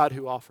the God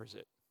who offers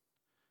it.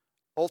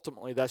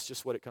 Ultimately, that's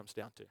just what it comes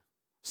down to.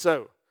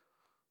 So,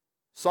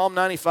 Psalm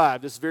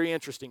 95, this is very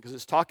interesting because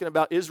it's talking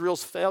about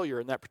Israel's failure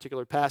in that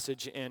particular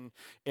passage in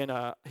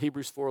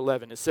Hebrews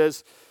 4:11. It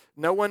says,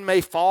 no one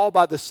may fall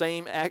by the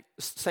same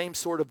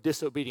sort of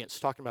disobedience,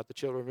 talking about the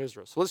children of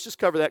Israel. So let's just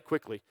cover that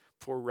quickly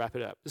before we wrap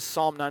it up. This is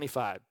Psalm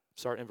 95,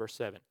 starting in verse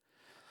 7.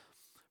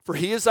 For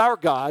He is our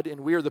God,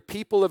 and we are the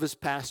people of His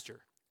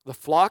pasture, the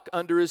flock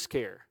under His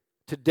care.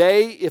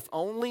 Today, if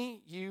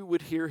only you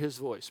would hear His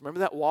voice. Remember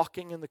that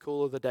walking in the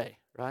cool of the day,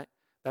 right?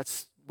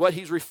 That's what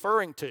He's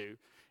referring to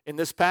in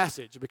this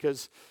passage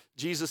because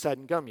Jesus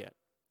hadn't come yet.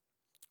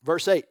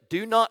 Verse 8,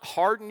 do not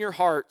harden your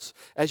hearts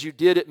as you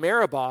did at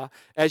Meribah,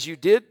 as you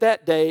did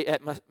that day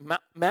at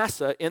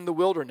Massah in the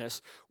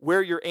wilderness,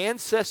 where your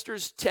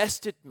ancestors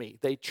tested me.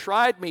 They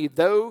tried me,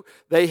 though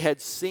they had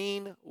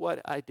seen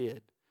what I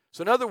did.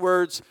 So in other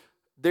words,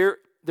 there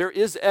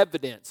is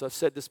evidence, I've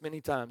said this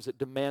many times, that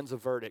demands a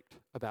verdict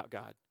about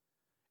God.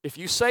 If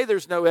you say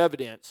there's no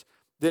evidence,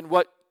 then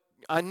what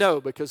I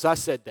know because I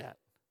said that.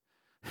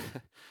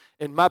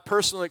 And my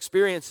personal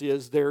experience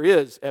is there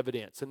is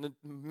evidence. And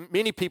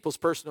many people's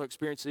personal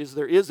experience is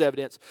there is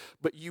evidence.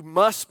 But you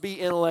must be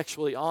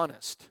intellectually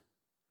honest.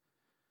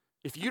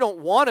 If you don't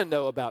want to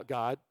know about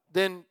God,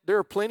 then there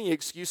are plenty of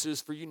excuses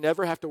for you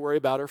never have to worry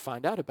about or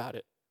find out about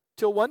it.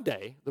 Till one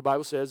day, the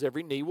Bible says,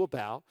 every knee will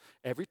bow,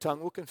 every tongue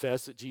will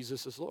confess that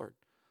Jesus is Lord.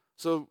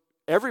 So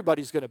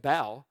everybody's going to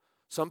bow.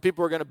 Some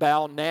people are going to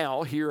bow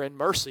now here in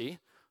mercy.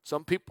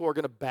 Some people are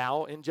going to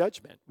bow in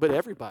judgment. But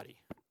everybody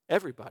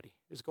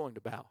is going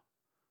to bow.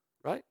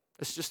 Right?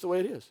 It's just the way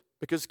it is.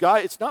 Because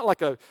God, it's not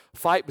like a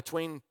fight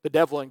between the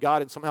devil and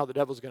God and somehow the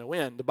devil's going to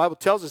win. The Bible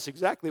tells us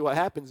exactly what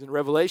happens in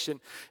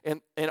Revelation, and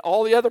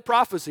all the other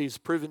prophecies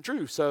proven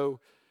true. So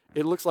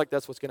it looks like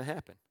that's what's going to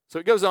happen. So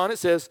it goes on, it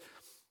says,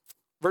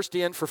 verse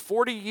 10, for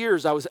 40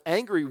 years I was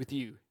angry with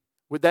you,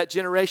 with that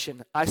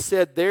generation. I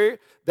said, they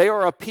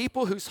are a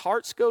people whose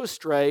hearts go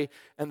astray,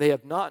 and they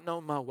have not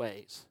known my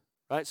ways.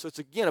 Right? So it's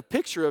again a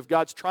picture of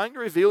God's trying to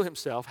reveal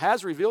Himself,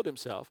 has revealed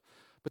Himself,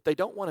 but they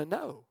don't want to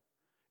know.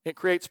 It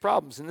creates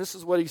problems. And this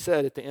is what He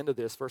said at the end of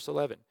this, verse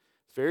 11.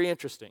 It's very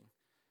interesting,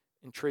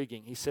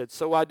 intriguing. He said,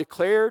 so I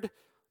declared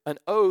an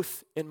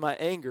oath in my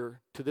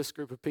anger to this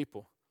group of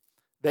people.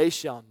 They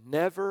shall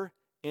never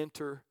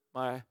enter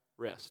my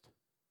rest.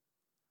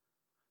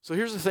 So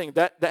here's the thing.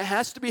 That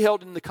has to be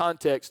held in the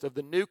context of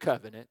the new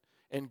covenant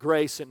and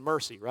grace and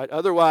mercy, right?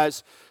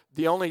 Otherwise,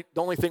 the only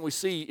thing we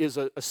see is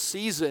a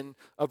season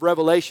of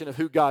revelation of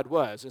who God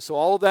was. And so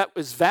all of that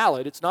is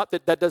valid. It's not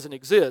that doesn't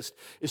exist.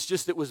 It's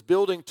just it was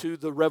building to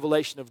the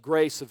revelation of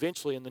grace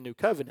eventually in the new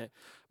covenant.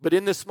 But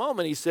in this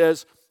moment, He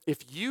says, if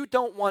you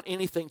don't want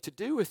anything to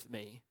do with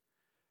me,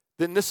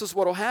 then this is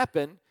what will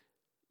happen.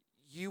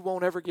 You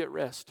won't ever get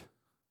rest.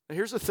 And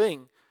here's the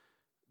thing.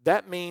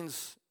 That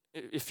means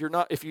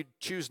if you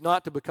choose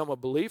not to become a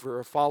believer,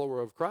 a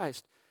follower of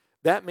Christ,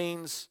 that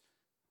means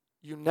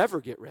you never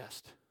get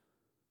rest.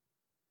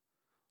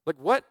 Like,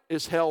 what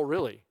is hell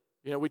really?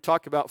 We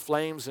talk about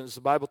flames, and does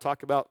the Bible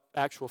talk about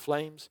actual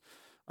flames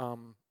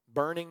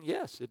burning?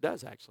 Yes, it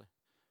does actually.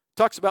 It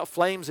talks about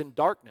flames in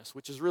darkness,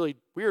 which is really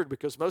weird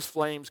because most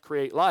flames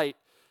create light,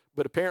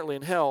 but apparently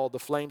in hell, the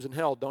flames in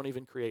hell don't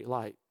even create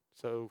light.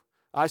 So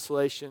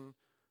isolation,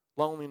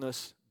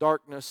 loneliness,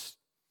 darkness,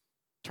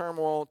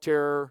 turmoil,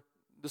 terror.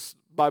 This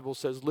Bible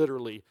says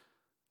literally,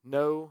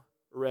 no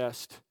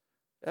rest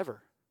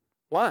ever.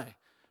 Why?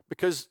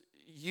 Because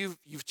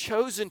you've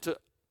chosen to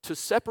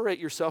separate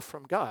yourself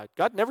from God.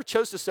 God never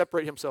chose to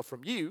separate himself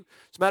from you.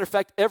 As a matter of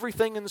fact,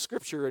 everything in the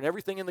Scripture and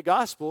everything in the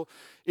gospel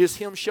is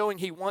him showing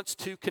he wants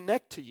to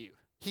connect to you.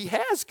 He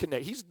has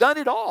connected. He's done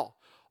it all.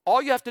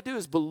 All you have to do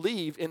is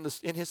believe in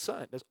his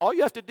Son. All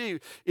you have to do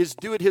is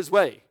do it his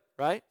way,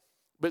 right?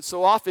 But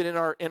so often in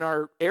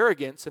our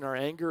arrogance, in our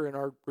anger, in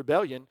our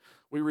rebellion,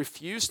 we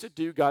refuse to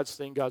do God's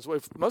thing God's way.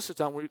 Most of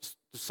the time,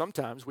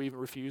 sometimes we even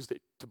refuse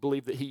to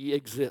believe that he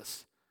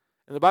exists.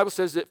 And the Bible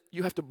says that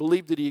you have to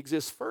believe that he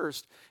exists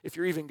first if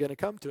you're even going to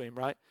come to him,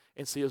 right?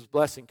 And see his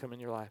blessing come in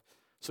your life.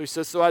 So he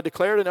says, so I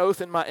declared an oath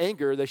in my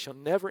anger, they shall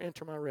never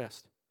enter my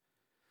rest.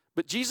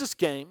 But Jesus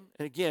came,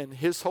 and again,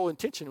 his whole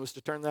intention was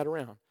to turn that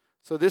around.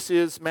 So this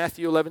is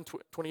Matthew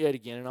 11:28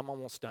 again, and I'm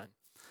almost done.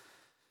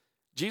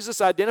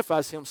 Jesus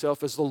identifies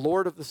himself as the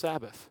Lord of the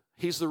Sabbath.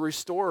 He's the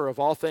restorer of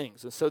all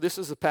things. And so this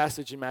is a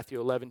passage in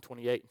Matthew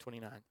 11:28 and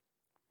 29.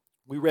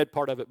 We read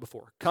part of it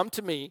before. Come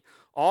to me,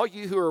 all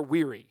you who are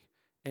weary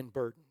and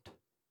burdened,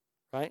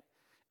 right?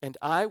 And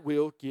I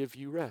will give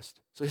you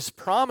rest. So his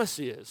promise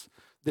is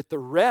that the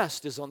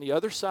rest is on the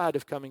other side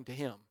of coming to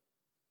him.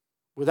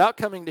 Without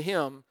coming to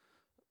him,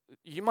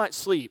 you might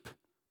sleep,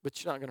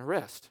 but you're not going to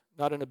rest,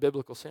 not in a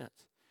biblical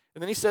sense.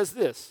 And then he says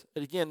this,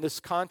 and again,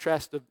 this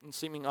contrast of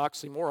seeming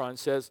oxymoron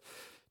says,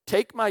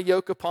 take my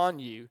yoke upon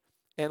you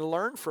and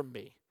learn from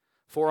me,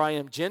 for I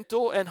am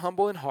gentle and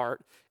humble in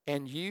heart,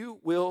 and you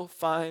will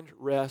find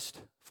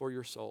rest for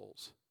your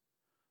souls.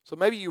 So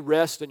maybe you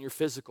rest in your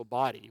physical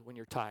body when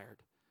you're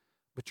tired,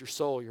 but your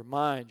soul, your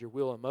mind, your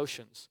will,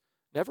 emotions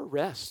never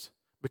rest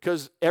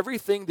because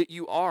everything that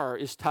you are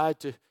is tied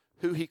to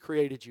who he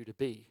created you to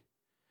be.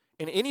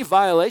 And any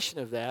violation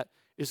of that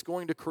is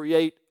going to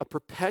create a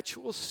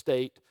perpetual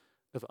state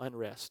of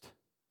unrest.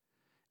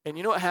 And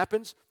you know what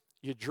happens?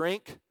 You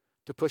drink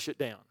to push it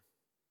down,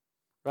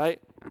 right?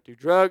 Do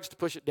drugs to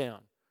push it down.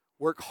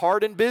 Work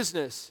hard in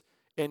business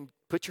and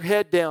put your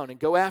head down and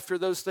go after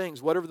those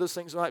things, whatever those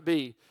things might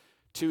be,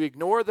 to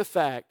ignore the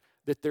fact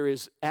that there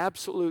is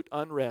absolute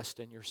unrest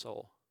in your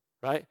soul,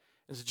 right?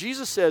 And so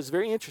Jesus says,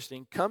 very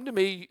interesting, come to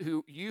me,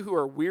 you who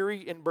are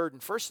weary and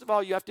burdened. First of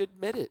all, you have to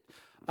admit it.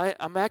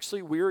 I'm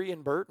actually weary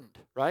and burdened,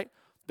 right?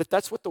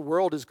 That's what the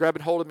world is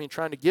grabbing hold of me and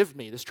trying to give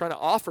me. It's trying to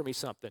offer me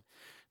something.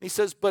 And he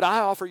says, but I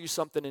offer you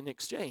something in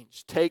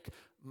exchange. Take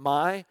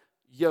my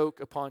yoke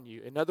upon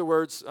you. In other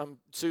words,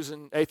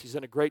 Susan Athey's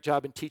done a great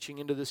job in teaching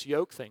into this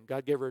yoke thing.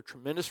 God gave her a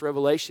tremendous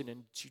revelation,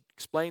 and she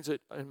explains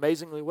it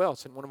amazingly well.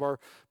 It's in one of our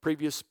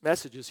previous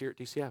messages here at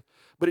DCF.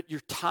 But you're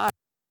tied,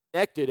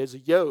 connected as a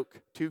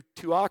yoke to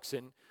two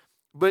oxen.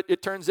 But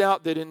it turns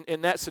out that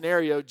in that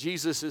scenario,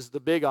 Jesus is the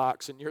big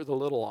ox and you're the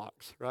little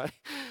ox, right?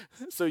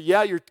 So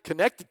yeah, you're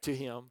connected to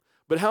him,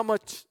 but how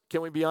much,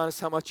 can we be honest,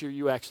 how much are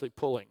you actually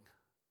pulling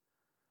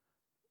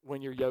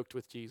when you're yoked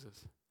with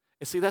Jesus?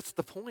 And see, that's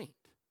the point.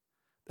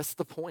 That's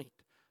the point.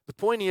 The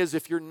point is,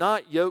 if you're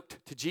not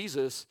yoked to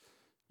Jesus,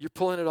 you're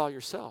pulling it all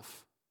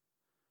yourself.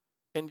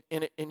 And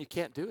you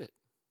can't do it.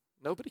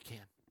 Nobody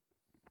can.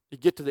 You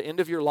get to the end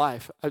of your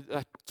life.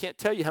 I can't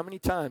tell you how many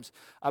times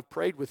I've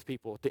prayed with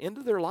people at the end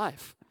of their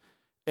life.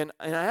 And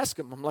I ask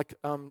them, I'm like,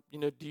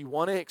 do you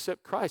want to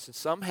accept Christ? And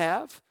some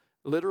have,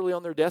 literally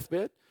on their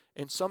deathbed,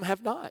 and some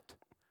have not.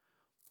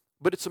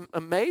 But it's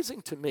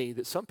amazing to me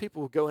that some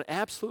people will go in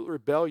absolute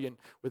rebellion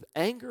with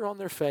anger on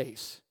their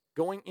face,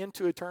 going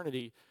into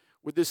eternity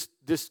with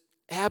this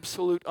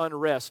absolute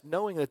unrest,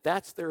 knowing that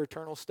that's their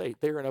eternal state.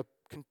 They're in a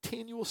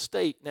continual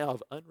state now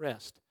of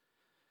unrest.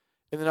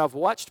 And then I've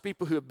watched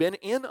people who have been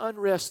in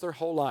unrest their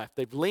whole life.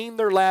 They've leaned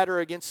their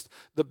ladder against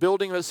the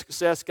building of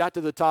success, got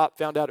to the top,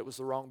 found out it was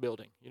the wrong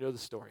building. You know the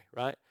story,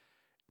 right?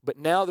 But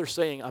now they're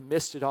saying, I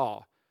missed it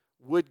all.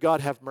 Would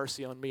God have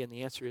mercy on me? And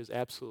the answer is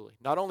absolutely.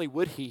 Not only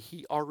would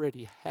he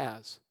already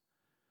has.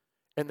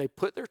 And they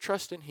put their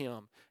trust in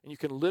him. And you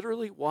can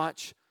literally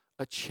watch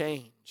a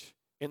change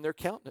in their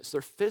countenance.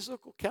 Their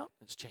physical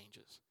countenance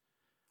changes.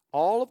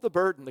 All of the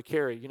burden they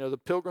carry, the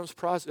Pilgrim's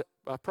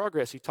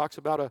Progress, he talks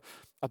about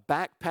a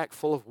backpack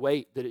full of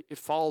weight that it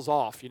falls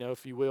off,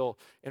 if you will,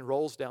 and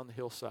rolls down the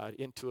hillside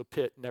into a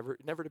pit,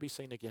 never to be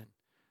seen again.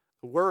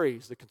 The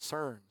worries, the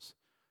concerns.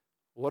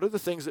 What are the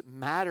things that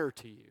matter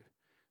to you?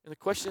 And the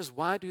question is,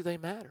 why do they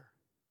matter?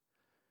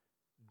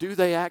 Do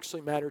they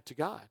actually matter to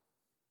God?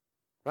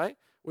 Right?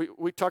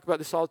 We talk about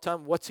this all the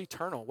time. What's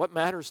eternal? What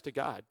matters to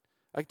God?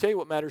 I can tell you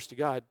what matters to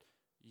God.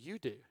 You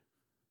do.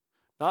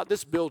 Not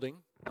this building,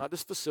 not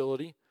this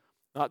facility,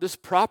 not this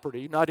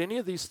property, not any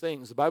of these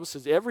things. The Bible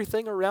says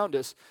everything around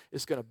us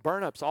is going to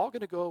burn up. It's all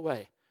going to go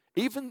away.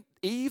 Even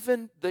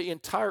the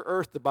entire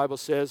earth, the Bible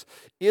says,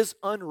 is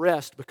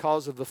unrest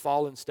because of the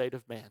fallen state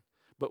of man.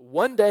 But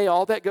one day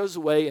all that goes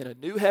away and a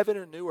new heaven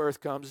and a new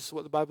earth comes. This is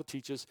what the Bible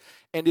teaches.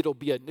 And it'll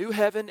be a new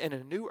heaven and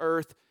a new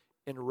earth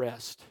in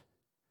rest.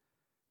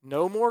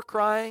 No more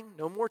crying,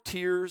 no more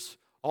tears.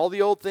 All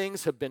the old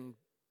things have been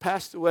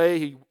passed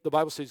away. The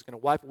Bible says He's going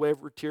to wipe away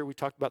every tear. We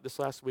talked about this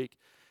last week.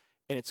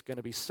 And it's going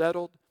to be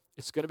settled.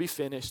 It's going to be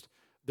finished.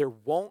 There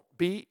won't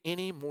be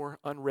any more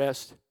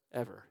unrest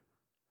ever.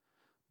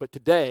 But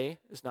today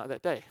is not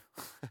that day,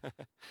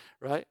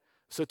 right?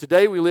 So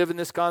today we live in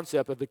this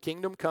concept of the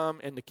kingdom come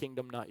and the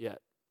kingdom not yet.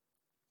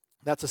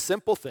 That's a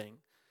simple thing.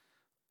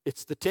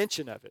 It's the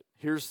tension of it.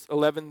 Here's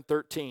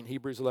 11:13,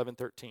 Hebrews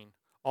 11:13.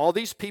 All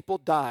these people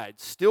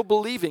died, still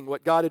believing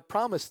what God had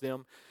promised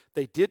them.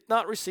 They did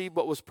not receive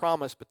what was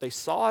promised, but they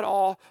saw it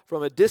all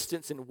from a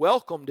distance and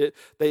welcomed it.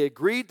 They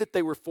agreed that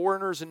they were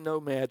foreigners and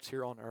nomads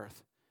here on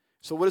earth.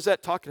 So what is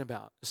that talking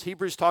about? Is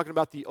Hebrews talking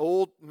about the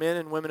old men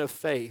and women of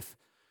faith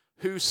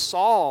who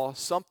saw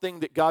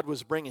something that God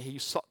was bringing.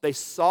 They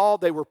saw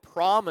they were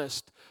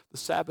promised the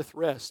Sabbath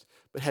rest,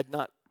 but had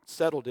not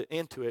settled it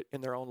into it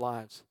in their own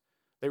lives.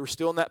 They were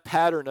still in that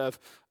pattern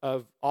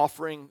of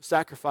offering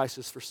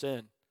sacrifices for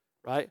sin,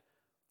 right?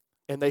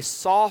 And they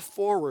saw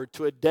forward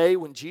to a day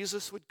when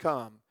Jesus would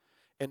come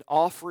and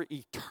offer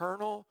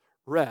eternal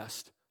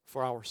rest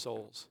for our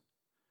souls.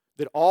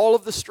 That all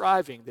of the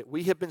striving that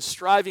we have been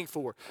striving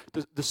for,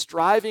 the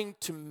striving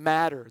to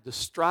matter, the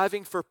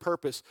striving for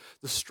purpose,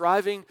 the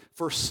striving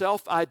for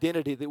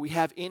self-identity, that we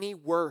have any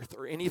worth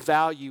or any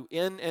value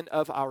in and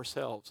of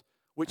ourselves,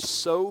 which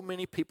so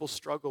many people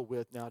struggle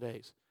with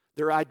nowadays.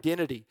 Their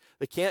identity.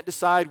 They can't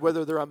decide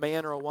whether they're a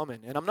man or a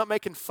woman. And I'm not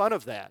making fun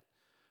of that.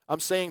 I'm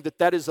saying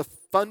that is a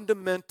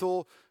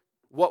fundamental,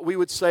 what we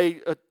would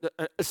say,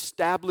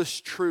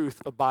 established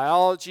truth of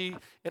biology,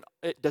 and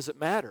it doesn't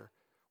matter.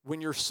 When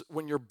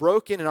you're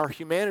broken in our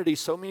humanity,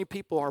 so many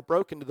people are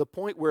broken to the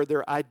point where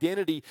their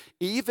identity,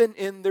 even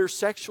in their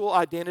sexual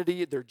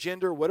identity, their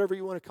gender, whatever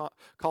you want to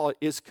call it,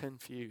 is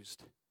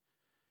confused.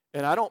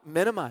 And I don't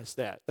minimize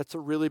that. That's a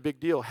really big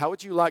deal. How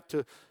would you like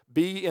to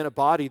be in a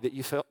body that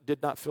you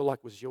did not feel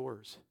like was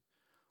yours?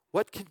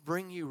 What can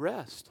bring you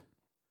rest?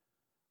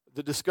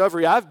 The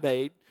discovery I've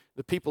made,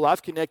 the people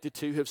I've connected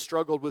to have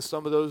struggled with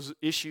some of those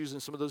issues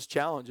and some of those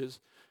challenges,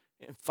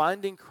 and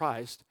finding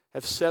Christ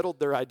have settled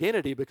their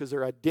identity because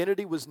their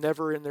identity was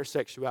never in their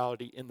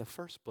sexuality in the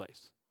first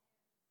place.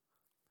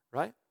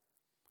 Right?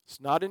 It's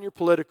not in your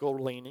political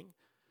leaning.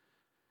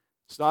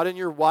 It's not in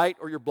your white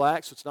or your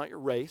black, so it's not your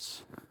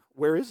race.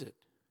 Where is it?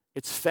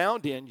 It's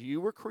found in you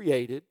were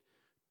created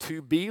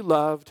to be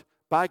loved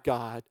by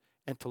God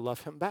and to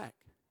love Him back.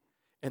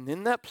 And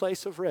in that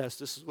place of rest,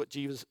 this is what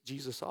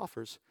Jesus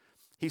offers.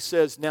 He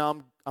says,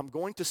 now I'm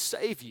going to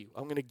save you.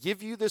 I'm going to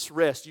give you this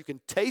rest. You can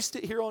taste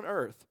it here on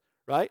earth,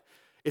 right?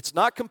 It's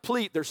not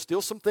complete. There's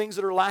still some things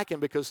that are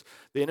lacking because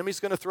the enemy's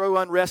going to throw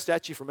unrest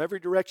at you from every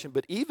direction.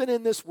 But even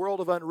in this world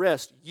of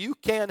unrest, you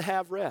can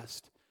have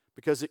rest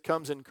because it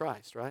comes in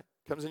Christ, right?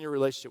 It comes in your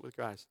relationship with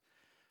Christ.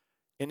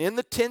 And in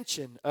the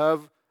tension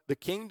of the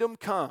kingdom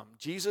come,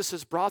 Jesus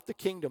has brought the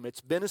kingdom.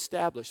 It's been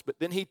established. But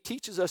then He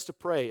teaches us to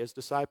pray as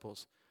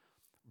disciples.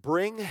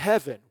 Bring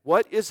heaven.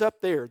 What is up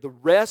there? The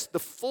rest, the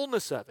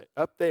fullness of it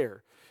up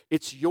there.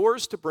 It's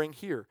yours to bring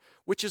here,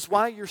 which is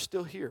why you're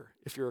still here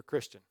if you're a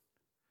Christian.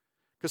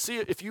 Because see,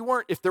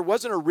 if there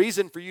wasn't a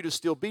reason for you to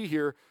still be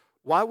here,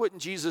 why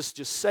wouldn't Jesus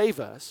just save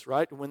us,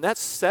 right? And when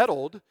that's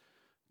settled,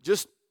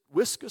 just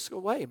whisk us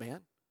away,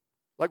 man.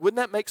 Like, wouldn't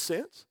that make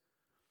sense?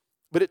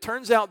 But it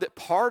turns out that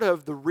part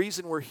of the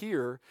reason we're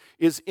here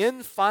is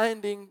in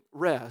finding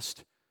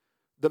rest.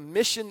 The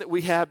mission that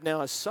we have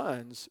now as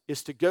sons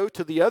is to go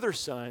to the other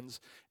sons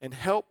and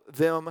help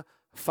them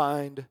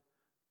find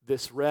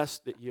this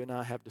rest that you and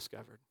I have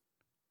discovered.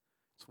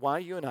 It's why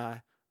you and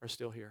I are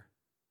still here.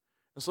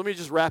 And so let me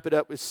just wrap it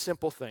up with a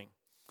simple thing.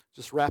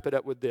 Just wrap it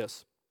up with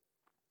this.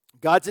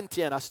 God's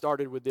intent, I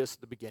started with this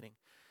at the beginning.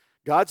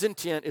 God's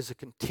intent is a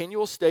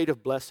continual state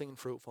of blessing and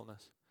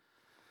fruitfulness.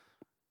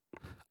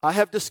 I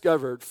have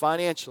discovered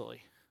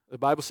financially, the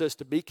Bible says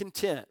to be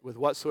content with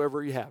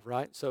whatsoever you have,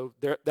 right? So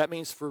that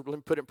means, let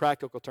me put it in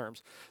practical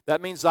terms, that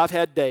means I've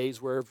had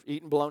days where I've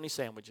eaten bologna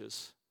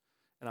sandwiches,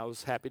 and I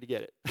was happy to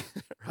get it,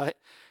 right?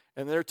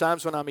 And there are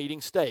times when I'm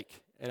eating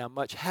steak, and I'm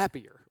much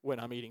happier when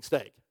I'm eating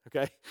steak,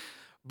 okay?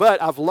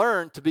 But I've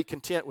learned to be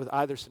content with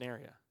either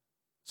scenario.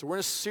 So we're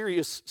in a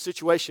serious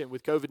situation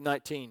with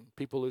COVID-19,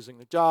 people losing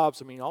their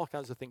jobs. I mean, all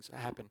kinds of things that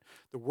happen.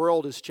 The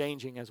world is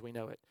changing as we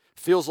know it.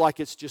 Feels like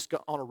it's just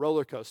on a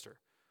roller coaster.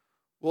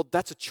 Well,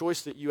 that's a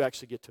choice that you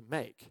actually get to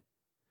make.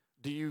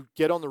 Do you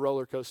get on the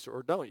roller coaster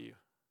or don't you?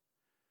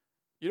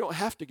 You don't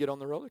have to get on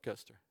the roller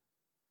coaster.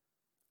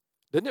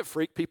 Doesn't it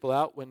freak people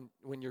out when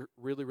you're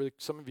really,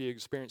 some of you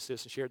experienced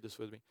this and shared this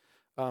with me.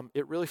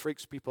 It really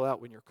freaks people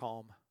out when you're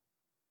calm.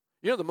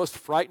 You know, the most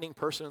frightening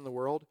person in the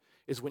world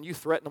is when you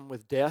threaten them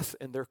with death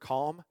and they're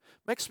calm.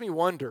 Makes me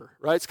wonder,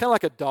 right? It's kind of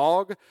like a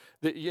dog,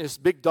 this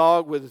big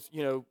dog with,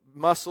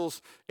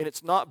 muscles, and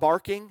it's not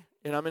barking,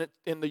 and I'm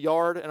in the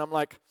yard, and I'm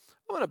like,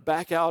 I'm going to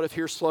back out of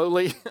here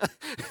slowly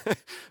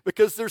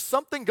because there's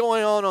something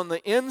going on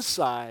the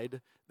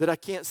inside that I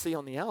can't see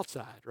on the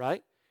outside,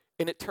 right?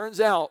 And it turns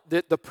out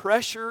that the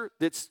pressure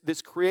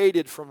that's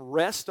created from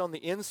rest on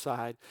the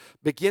inside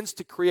begins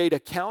to create a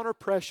counter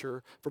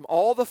pressure from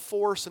all the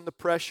force and the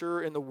pressure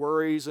and the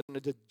worries and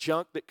the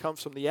junk that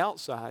comes from the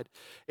outside.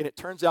 And it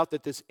turns out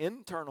that this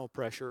internal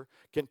pressure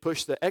can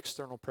push the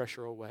external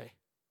pressure away.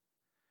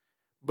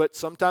 But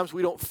sometimes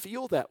we don't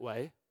feel that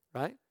way,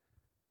 right?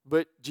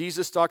 But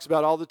Jesus talks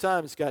about all the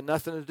time, it's got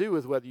nothing to do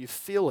with whether you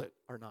feel it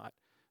or not.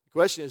 The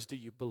question is, do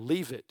you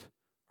believe it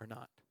or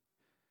not?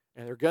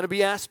 And there are going to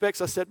be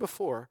aspects, I said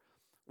before,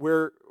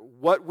 where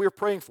what we're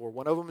praying for,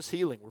 one of them is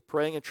healing. We're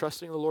praying and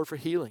trusting the Lord for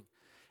healing.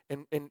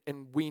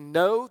 And we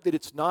know that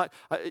it's not,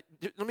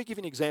 let me give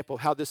you an example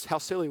of how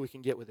silly we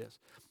can get with this.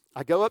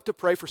 I go up to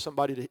pray for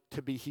somebody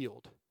to be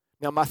healed.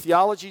 Now, my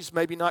theology's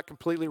maybe not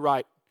completely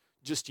right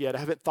just yet. I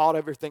haven't thought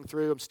everything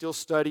through. I'm still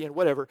studying,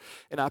 whatever.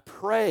 And I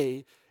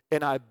pray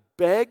and I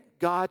beg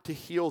God to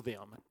heal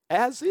them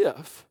as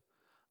if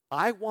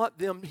I want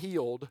them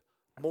healed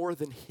more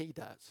than He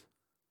does.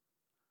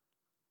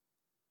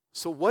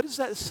 So what does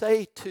that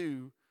say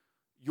to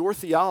your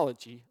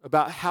theology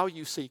about how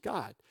you see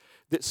God?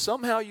 That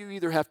somehow you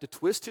either have to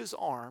twist His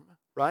arm,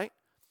 right?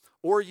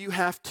 Or you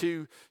have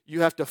to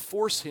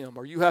force Him,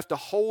 or you have to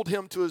hold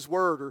Him to His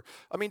word.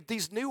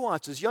 These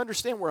nuances, you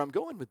understand where I'm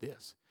going with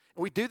this.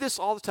 And we do this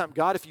all the time.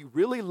 God, if you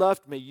really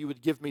loved me, you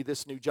would give me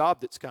this new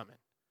job that's coming.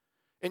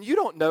 And you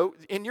don't know,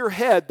 in your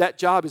head, that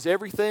job is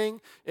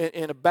everything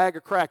in a bag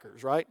of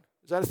crackers, right?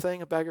 Is that a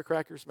thing, a bag of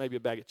crackers? Maybe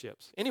a bag of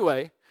chips.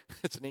 Anyway,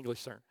 it's an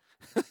English term.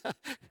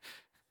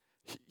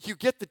 You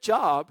get the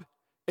job,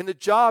 and the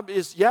job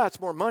is, it's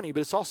more money,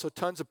 but it's also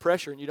tons of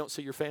pressure, and you don't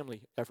see your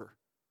family ever.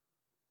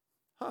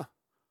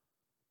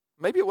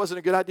 Maybe it wasn't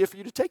a good idea for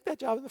you to take that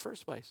job in the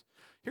first place.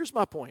 Here's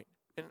my point,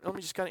 and let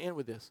me just kind of end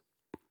with this.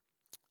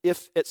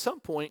 If at some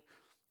point,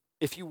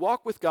 if you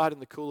walk with God in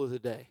the cool of the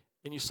day,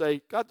 and you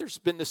say, God, there's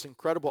been this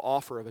incredible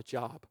offer of a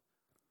job.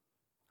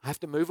 I have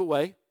to move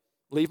away,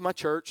 leave my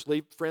church,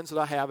 leave friends that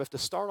I have to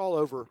start all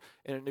over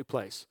in a new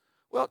place.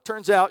 Well, it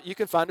turns out you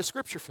can find a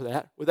scripture for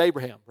that with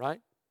Abraham,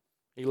 right?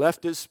 He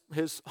left his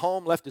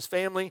home, left his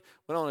family,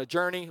 went on a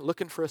journey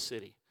looking for a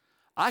city.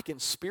 I can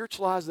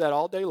spiritualize that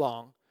all day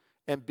long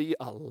and be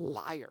a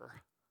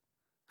liar,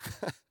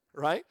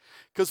 right?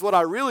 Because what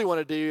I really want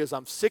to do is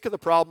I'm sick of the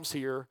problems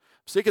here.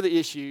 I'm sick of the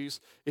issues.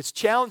 It's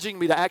challenging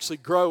me to actually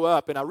grow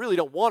up, and I really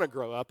don't want to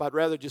grow up. I'd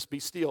rather just be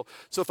still.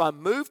 So if I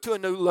move to a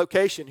new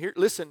location, here,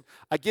 listen,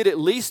 I get at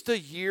least a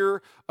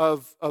year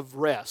of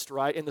rest,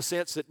 right? In the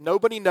sense that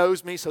nobody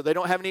knows me, so they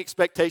don't have any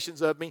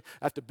expectations of me.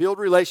 I have to build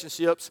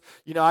relationships.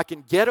 I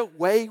can get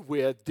away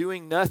with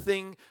doing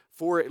nothing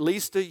for at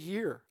least a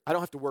year. I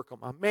don't have to work on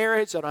my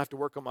marriage. I don't have to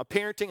work on my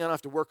parenting. I don't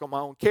have to work on my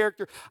own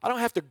character. I don't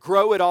have to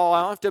grow at all.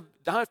 I don't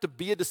have to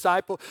be a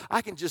disciple.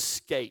 I can just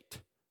skate.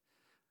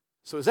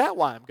 So is that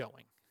why I'm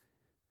going?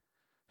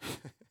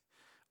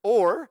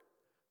 Or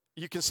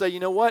you can say,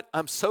 you know what?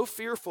 I'm so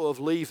fearful of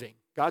leaving.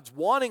 God's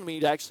wanting me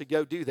to actually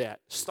go do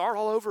that. Start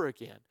all over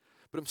again.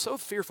 But I'm so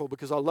fearful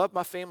because I love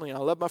my family and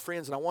I love my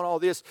friends and I want all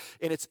this,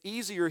 and it's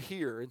easier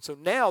here. And so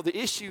now the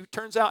issue,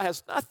 turns out,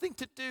 has nothing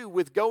to do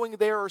with going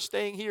there or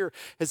staying here. It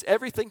has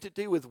everything to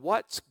do with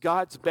what's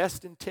God's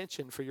best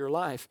intention for your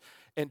life.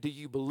 And do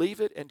you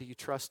believe it and do you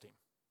trust Him?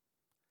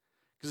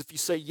 Because if you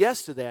say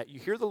yes to that, you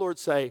hear the Lord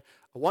say,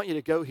 I want you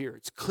to go here.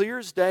 It's clear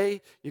as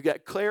day. You've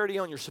got clarity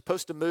on you're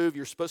supposed to move.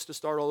 You're supposed to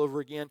start all over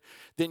again.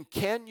 Then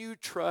can you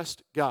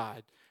trust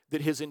God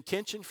that His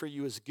intention for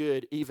you is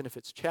good even if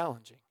it's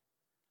challenging?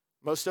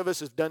 Most of us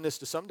have done this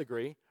to some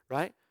degree,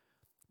 right?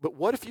 But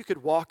what if you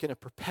could walk in a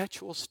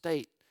perpetual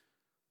state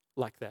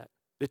like that?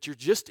 That you're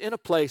just in a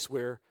place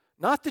where,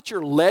 not that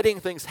you're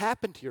letting things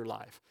happen to your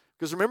life.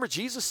 Because remember,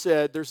 Jesus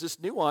said, there's this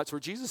nuance where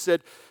Jesus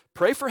said,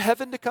 pray for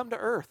heaven to come to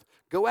earth.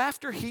 Go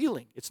after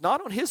healing. It's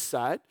not on His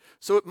side,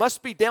 so it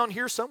must be down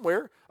here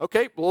somewhere.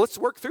 Okay, well, let's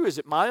work through. Is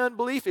it my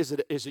unbelief? Is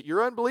it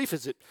your unbelief?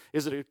 Is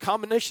it a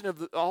combination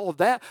of all of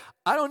that?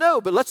 I don't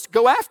know, but let's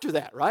go after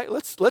that, right?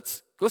 Let's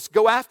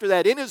go after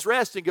that in His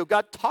rest and go,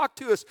 God, talk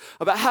to us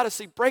about how to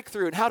see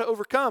breakthrough and how to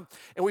overcome.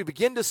 And we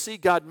begin to see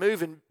God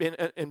move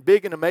in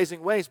big and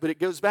amazing ways. But it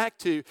goes back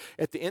to,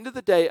 at the end of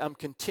the day, I'm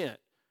content.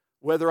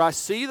 Whether I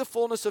see the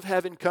fullness of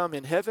heaven come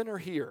in heaven or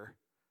here,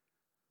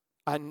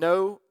 I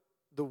know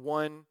the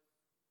one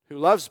who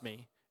loves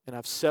me, and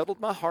I've settled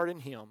my heart in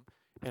Him,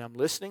 and I'm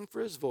listening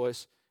for His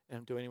voice, and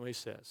I'm doing what He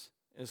says.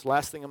 And this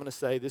last thing I'm going to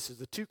say, this is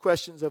the 2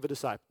 questions of a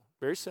disciple.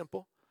 Very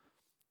simple.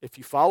 If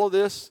you follow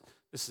this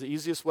is the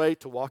easiest way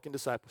to walk in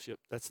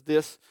discipleship. That's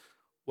this.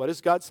 What is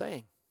God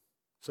saying?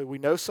 So we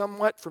know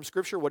somewhat from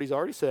Scripture what He's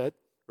already said,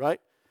 right?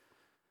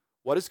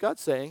 What is God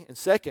saying? And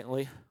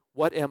secondly,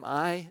 what am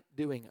I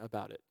doing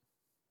about it?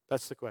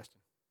 That's the question.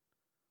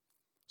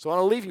 So I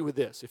want to leave you with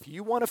this. If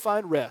you want to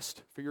find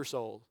rest for your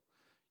soul,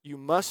 you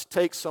must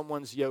take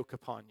someone's yoke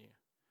upon you.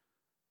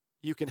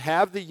 You can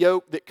have the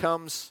yoke that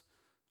comes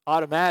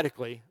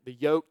automatically, the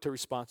yoke to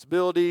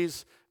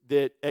responsibilities,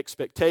 that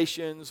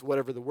expectations,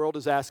 whatever the world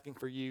is asking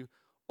for you,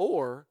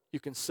 or you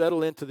can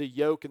settle into the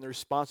yoke and the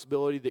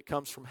responsibility that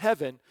comes from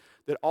heaven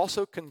that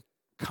also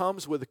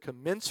comes with a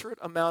commensurate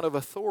amount of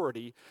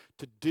authority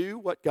to do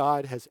what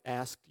God has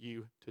asked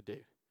you to do.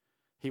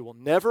 He will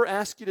never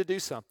ask you to do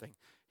something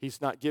He's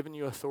not given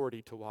you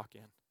authority to walk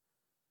in.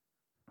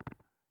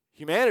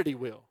 Humanity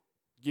will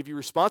give you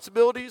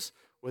responsibilities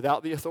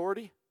without the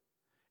authority.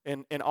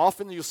 And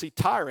often you'll see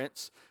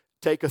tyrants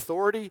take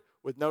authority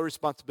with no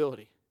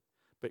responsibility.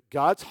 But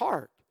God's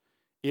heart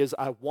is,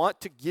 I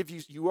want to give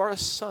you, you are a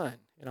son,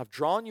 and I've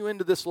drawn you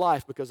into this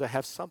life because I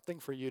have something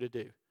for you to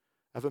do.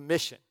 I have a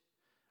mission.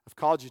 I've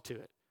called you to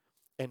it.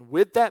 And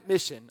with that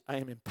mission, I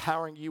am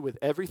empowering you with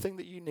everything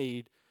that you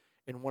need.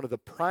 And one of the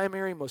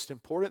primary, most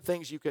important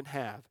things you can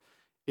have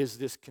is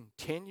this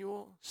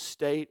continual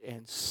state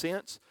and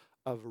sense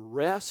of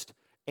rest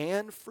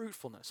and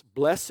fruitfulness,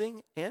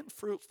 blessing and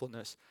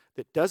fruitfulness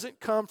that doesn't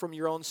come from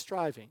your own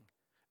striving.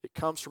 It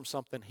comes from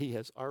something He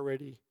has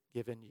already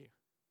given you.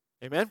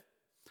 Amen?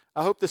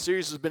 I hope this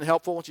series has been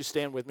helpful. Won't you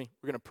stand with me?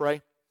 We're going to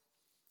pray.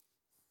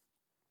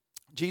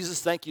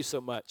 Jesus, thank you so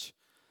much.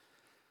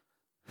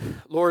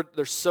 Lord,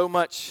 there's so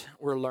much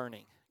we're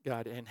learning,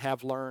 God, and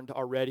have learned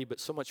already, but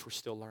so much we're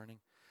still learning.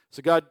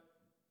 So, God,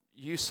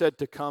 you said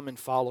to come and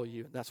follow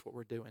you, and that's what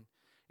we're doing.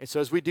 And so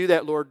as we do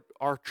that, Lord,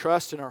 our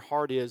trust and our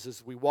heart is,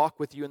 as we walk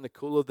with you in the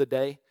cool of the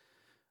day,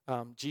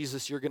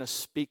 Jesus, you're going to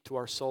speak to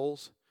our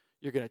souls.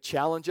 You're going to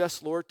challenge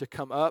us, Lord, to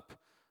come up,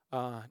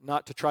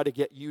 not to try to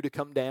get you to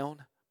come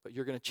down, but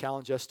you're going to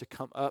challenge us to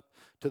come up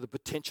to the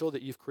potential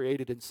that you've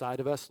created inside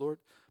of us, Lord.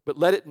 But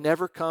let it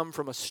never come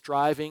from a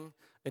striving,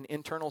 an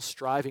internal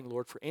striving,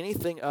 Lord, for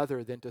anything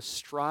other than to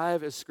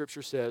strive, as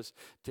Scripture says,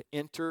 to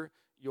enter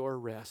your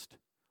rest.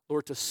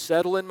 Lord, to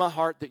settle in my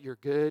heart that you're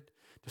good,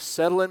 to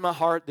settle in my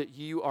heart that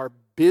you are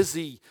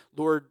busy,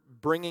 Lord,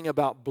 bringing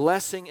about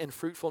blessing and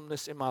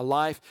fruitfulness in my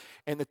life,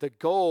 and that the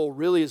goal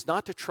really is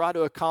not to try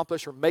to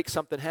accomplish or make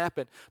something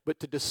happen, but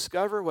to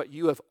discover what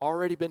you have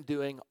already been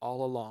doing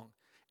all along,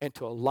 and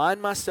to align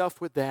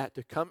myself with that,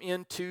 to come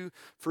into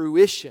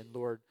fruition,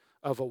 Lord,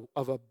 of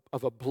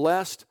a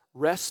blessed,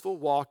 restful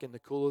walk in the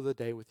cool of the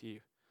day with you.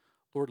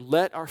 Lord,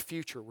 let our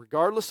future,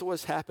 regardless of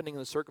what's happening in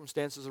the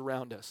circumstances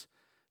around us,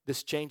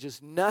 this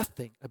changes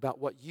nothing about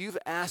what you've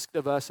asked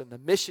of us and the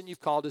mission you've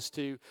called us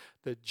to,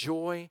 the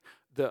joy,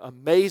 the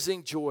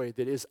amazing joy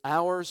that is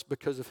ours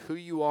because of who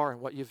you are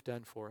and what you've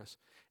done for us.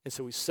 And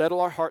so we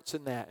settle our hearts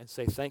in that and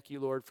say, thank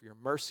you, Lord, for your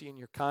mercy and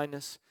your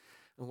kindness.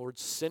 And Lord,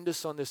 send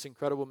us on this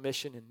incredible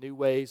mission in new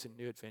ways and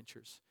new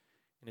adventures.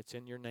 And it's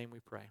in your name we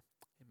pray.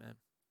 Amen.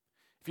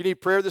 If you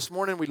need prayer this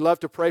morning, we'd love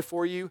to pray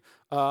for you.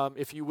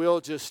 If you will,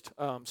 just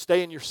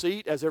stay in your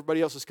seat as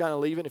everybody else is kind of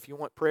leaving. If you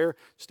want prayer,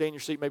 stay in your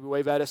seat, maybe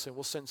wave at us, and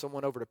we'll send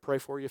someone over to pray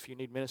for you if you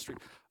need ministry.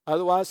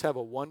 Otherwise, have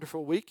a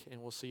wonderful week,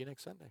 and we'll see you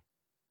next Sunday.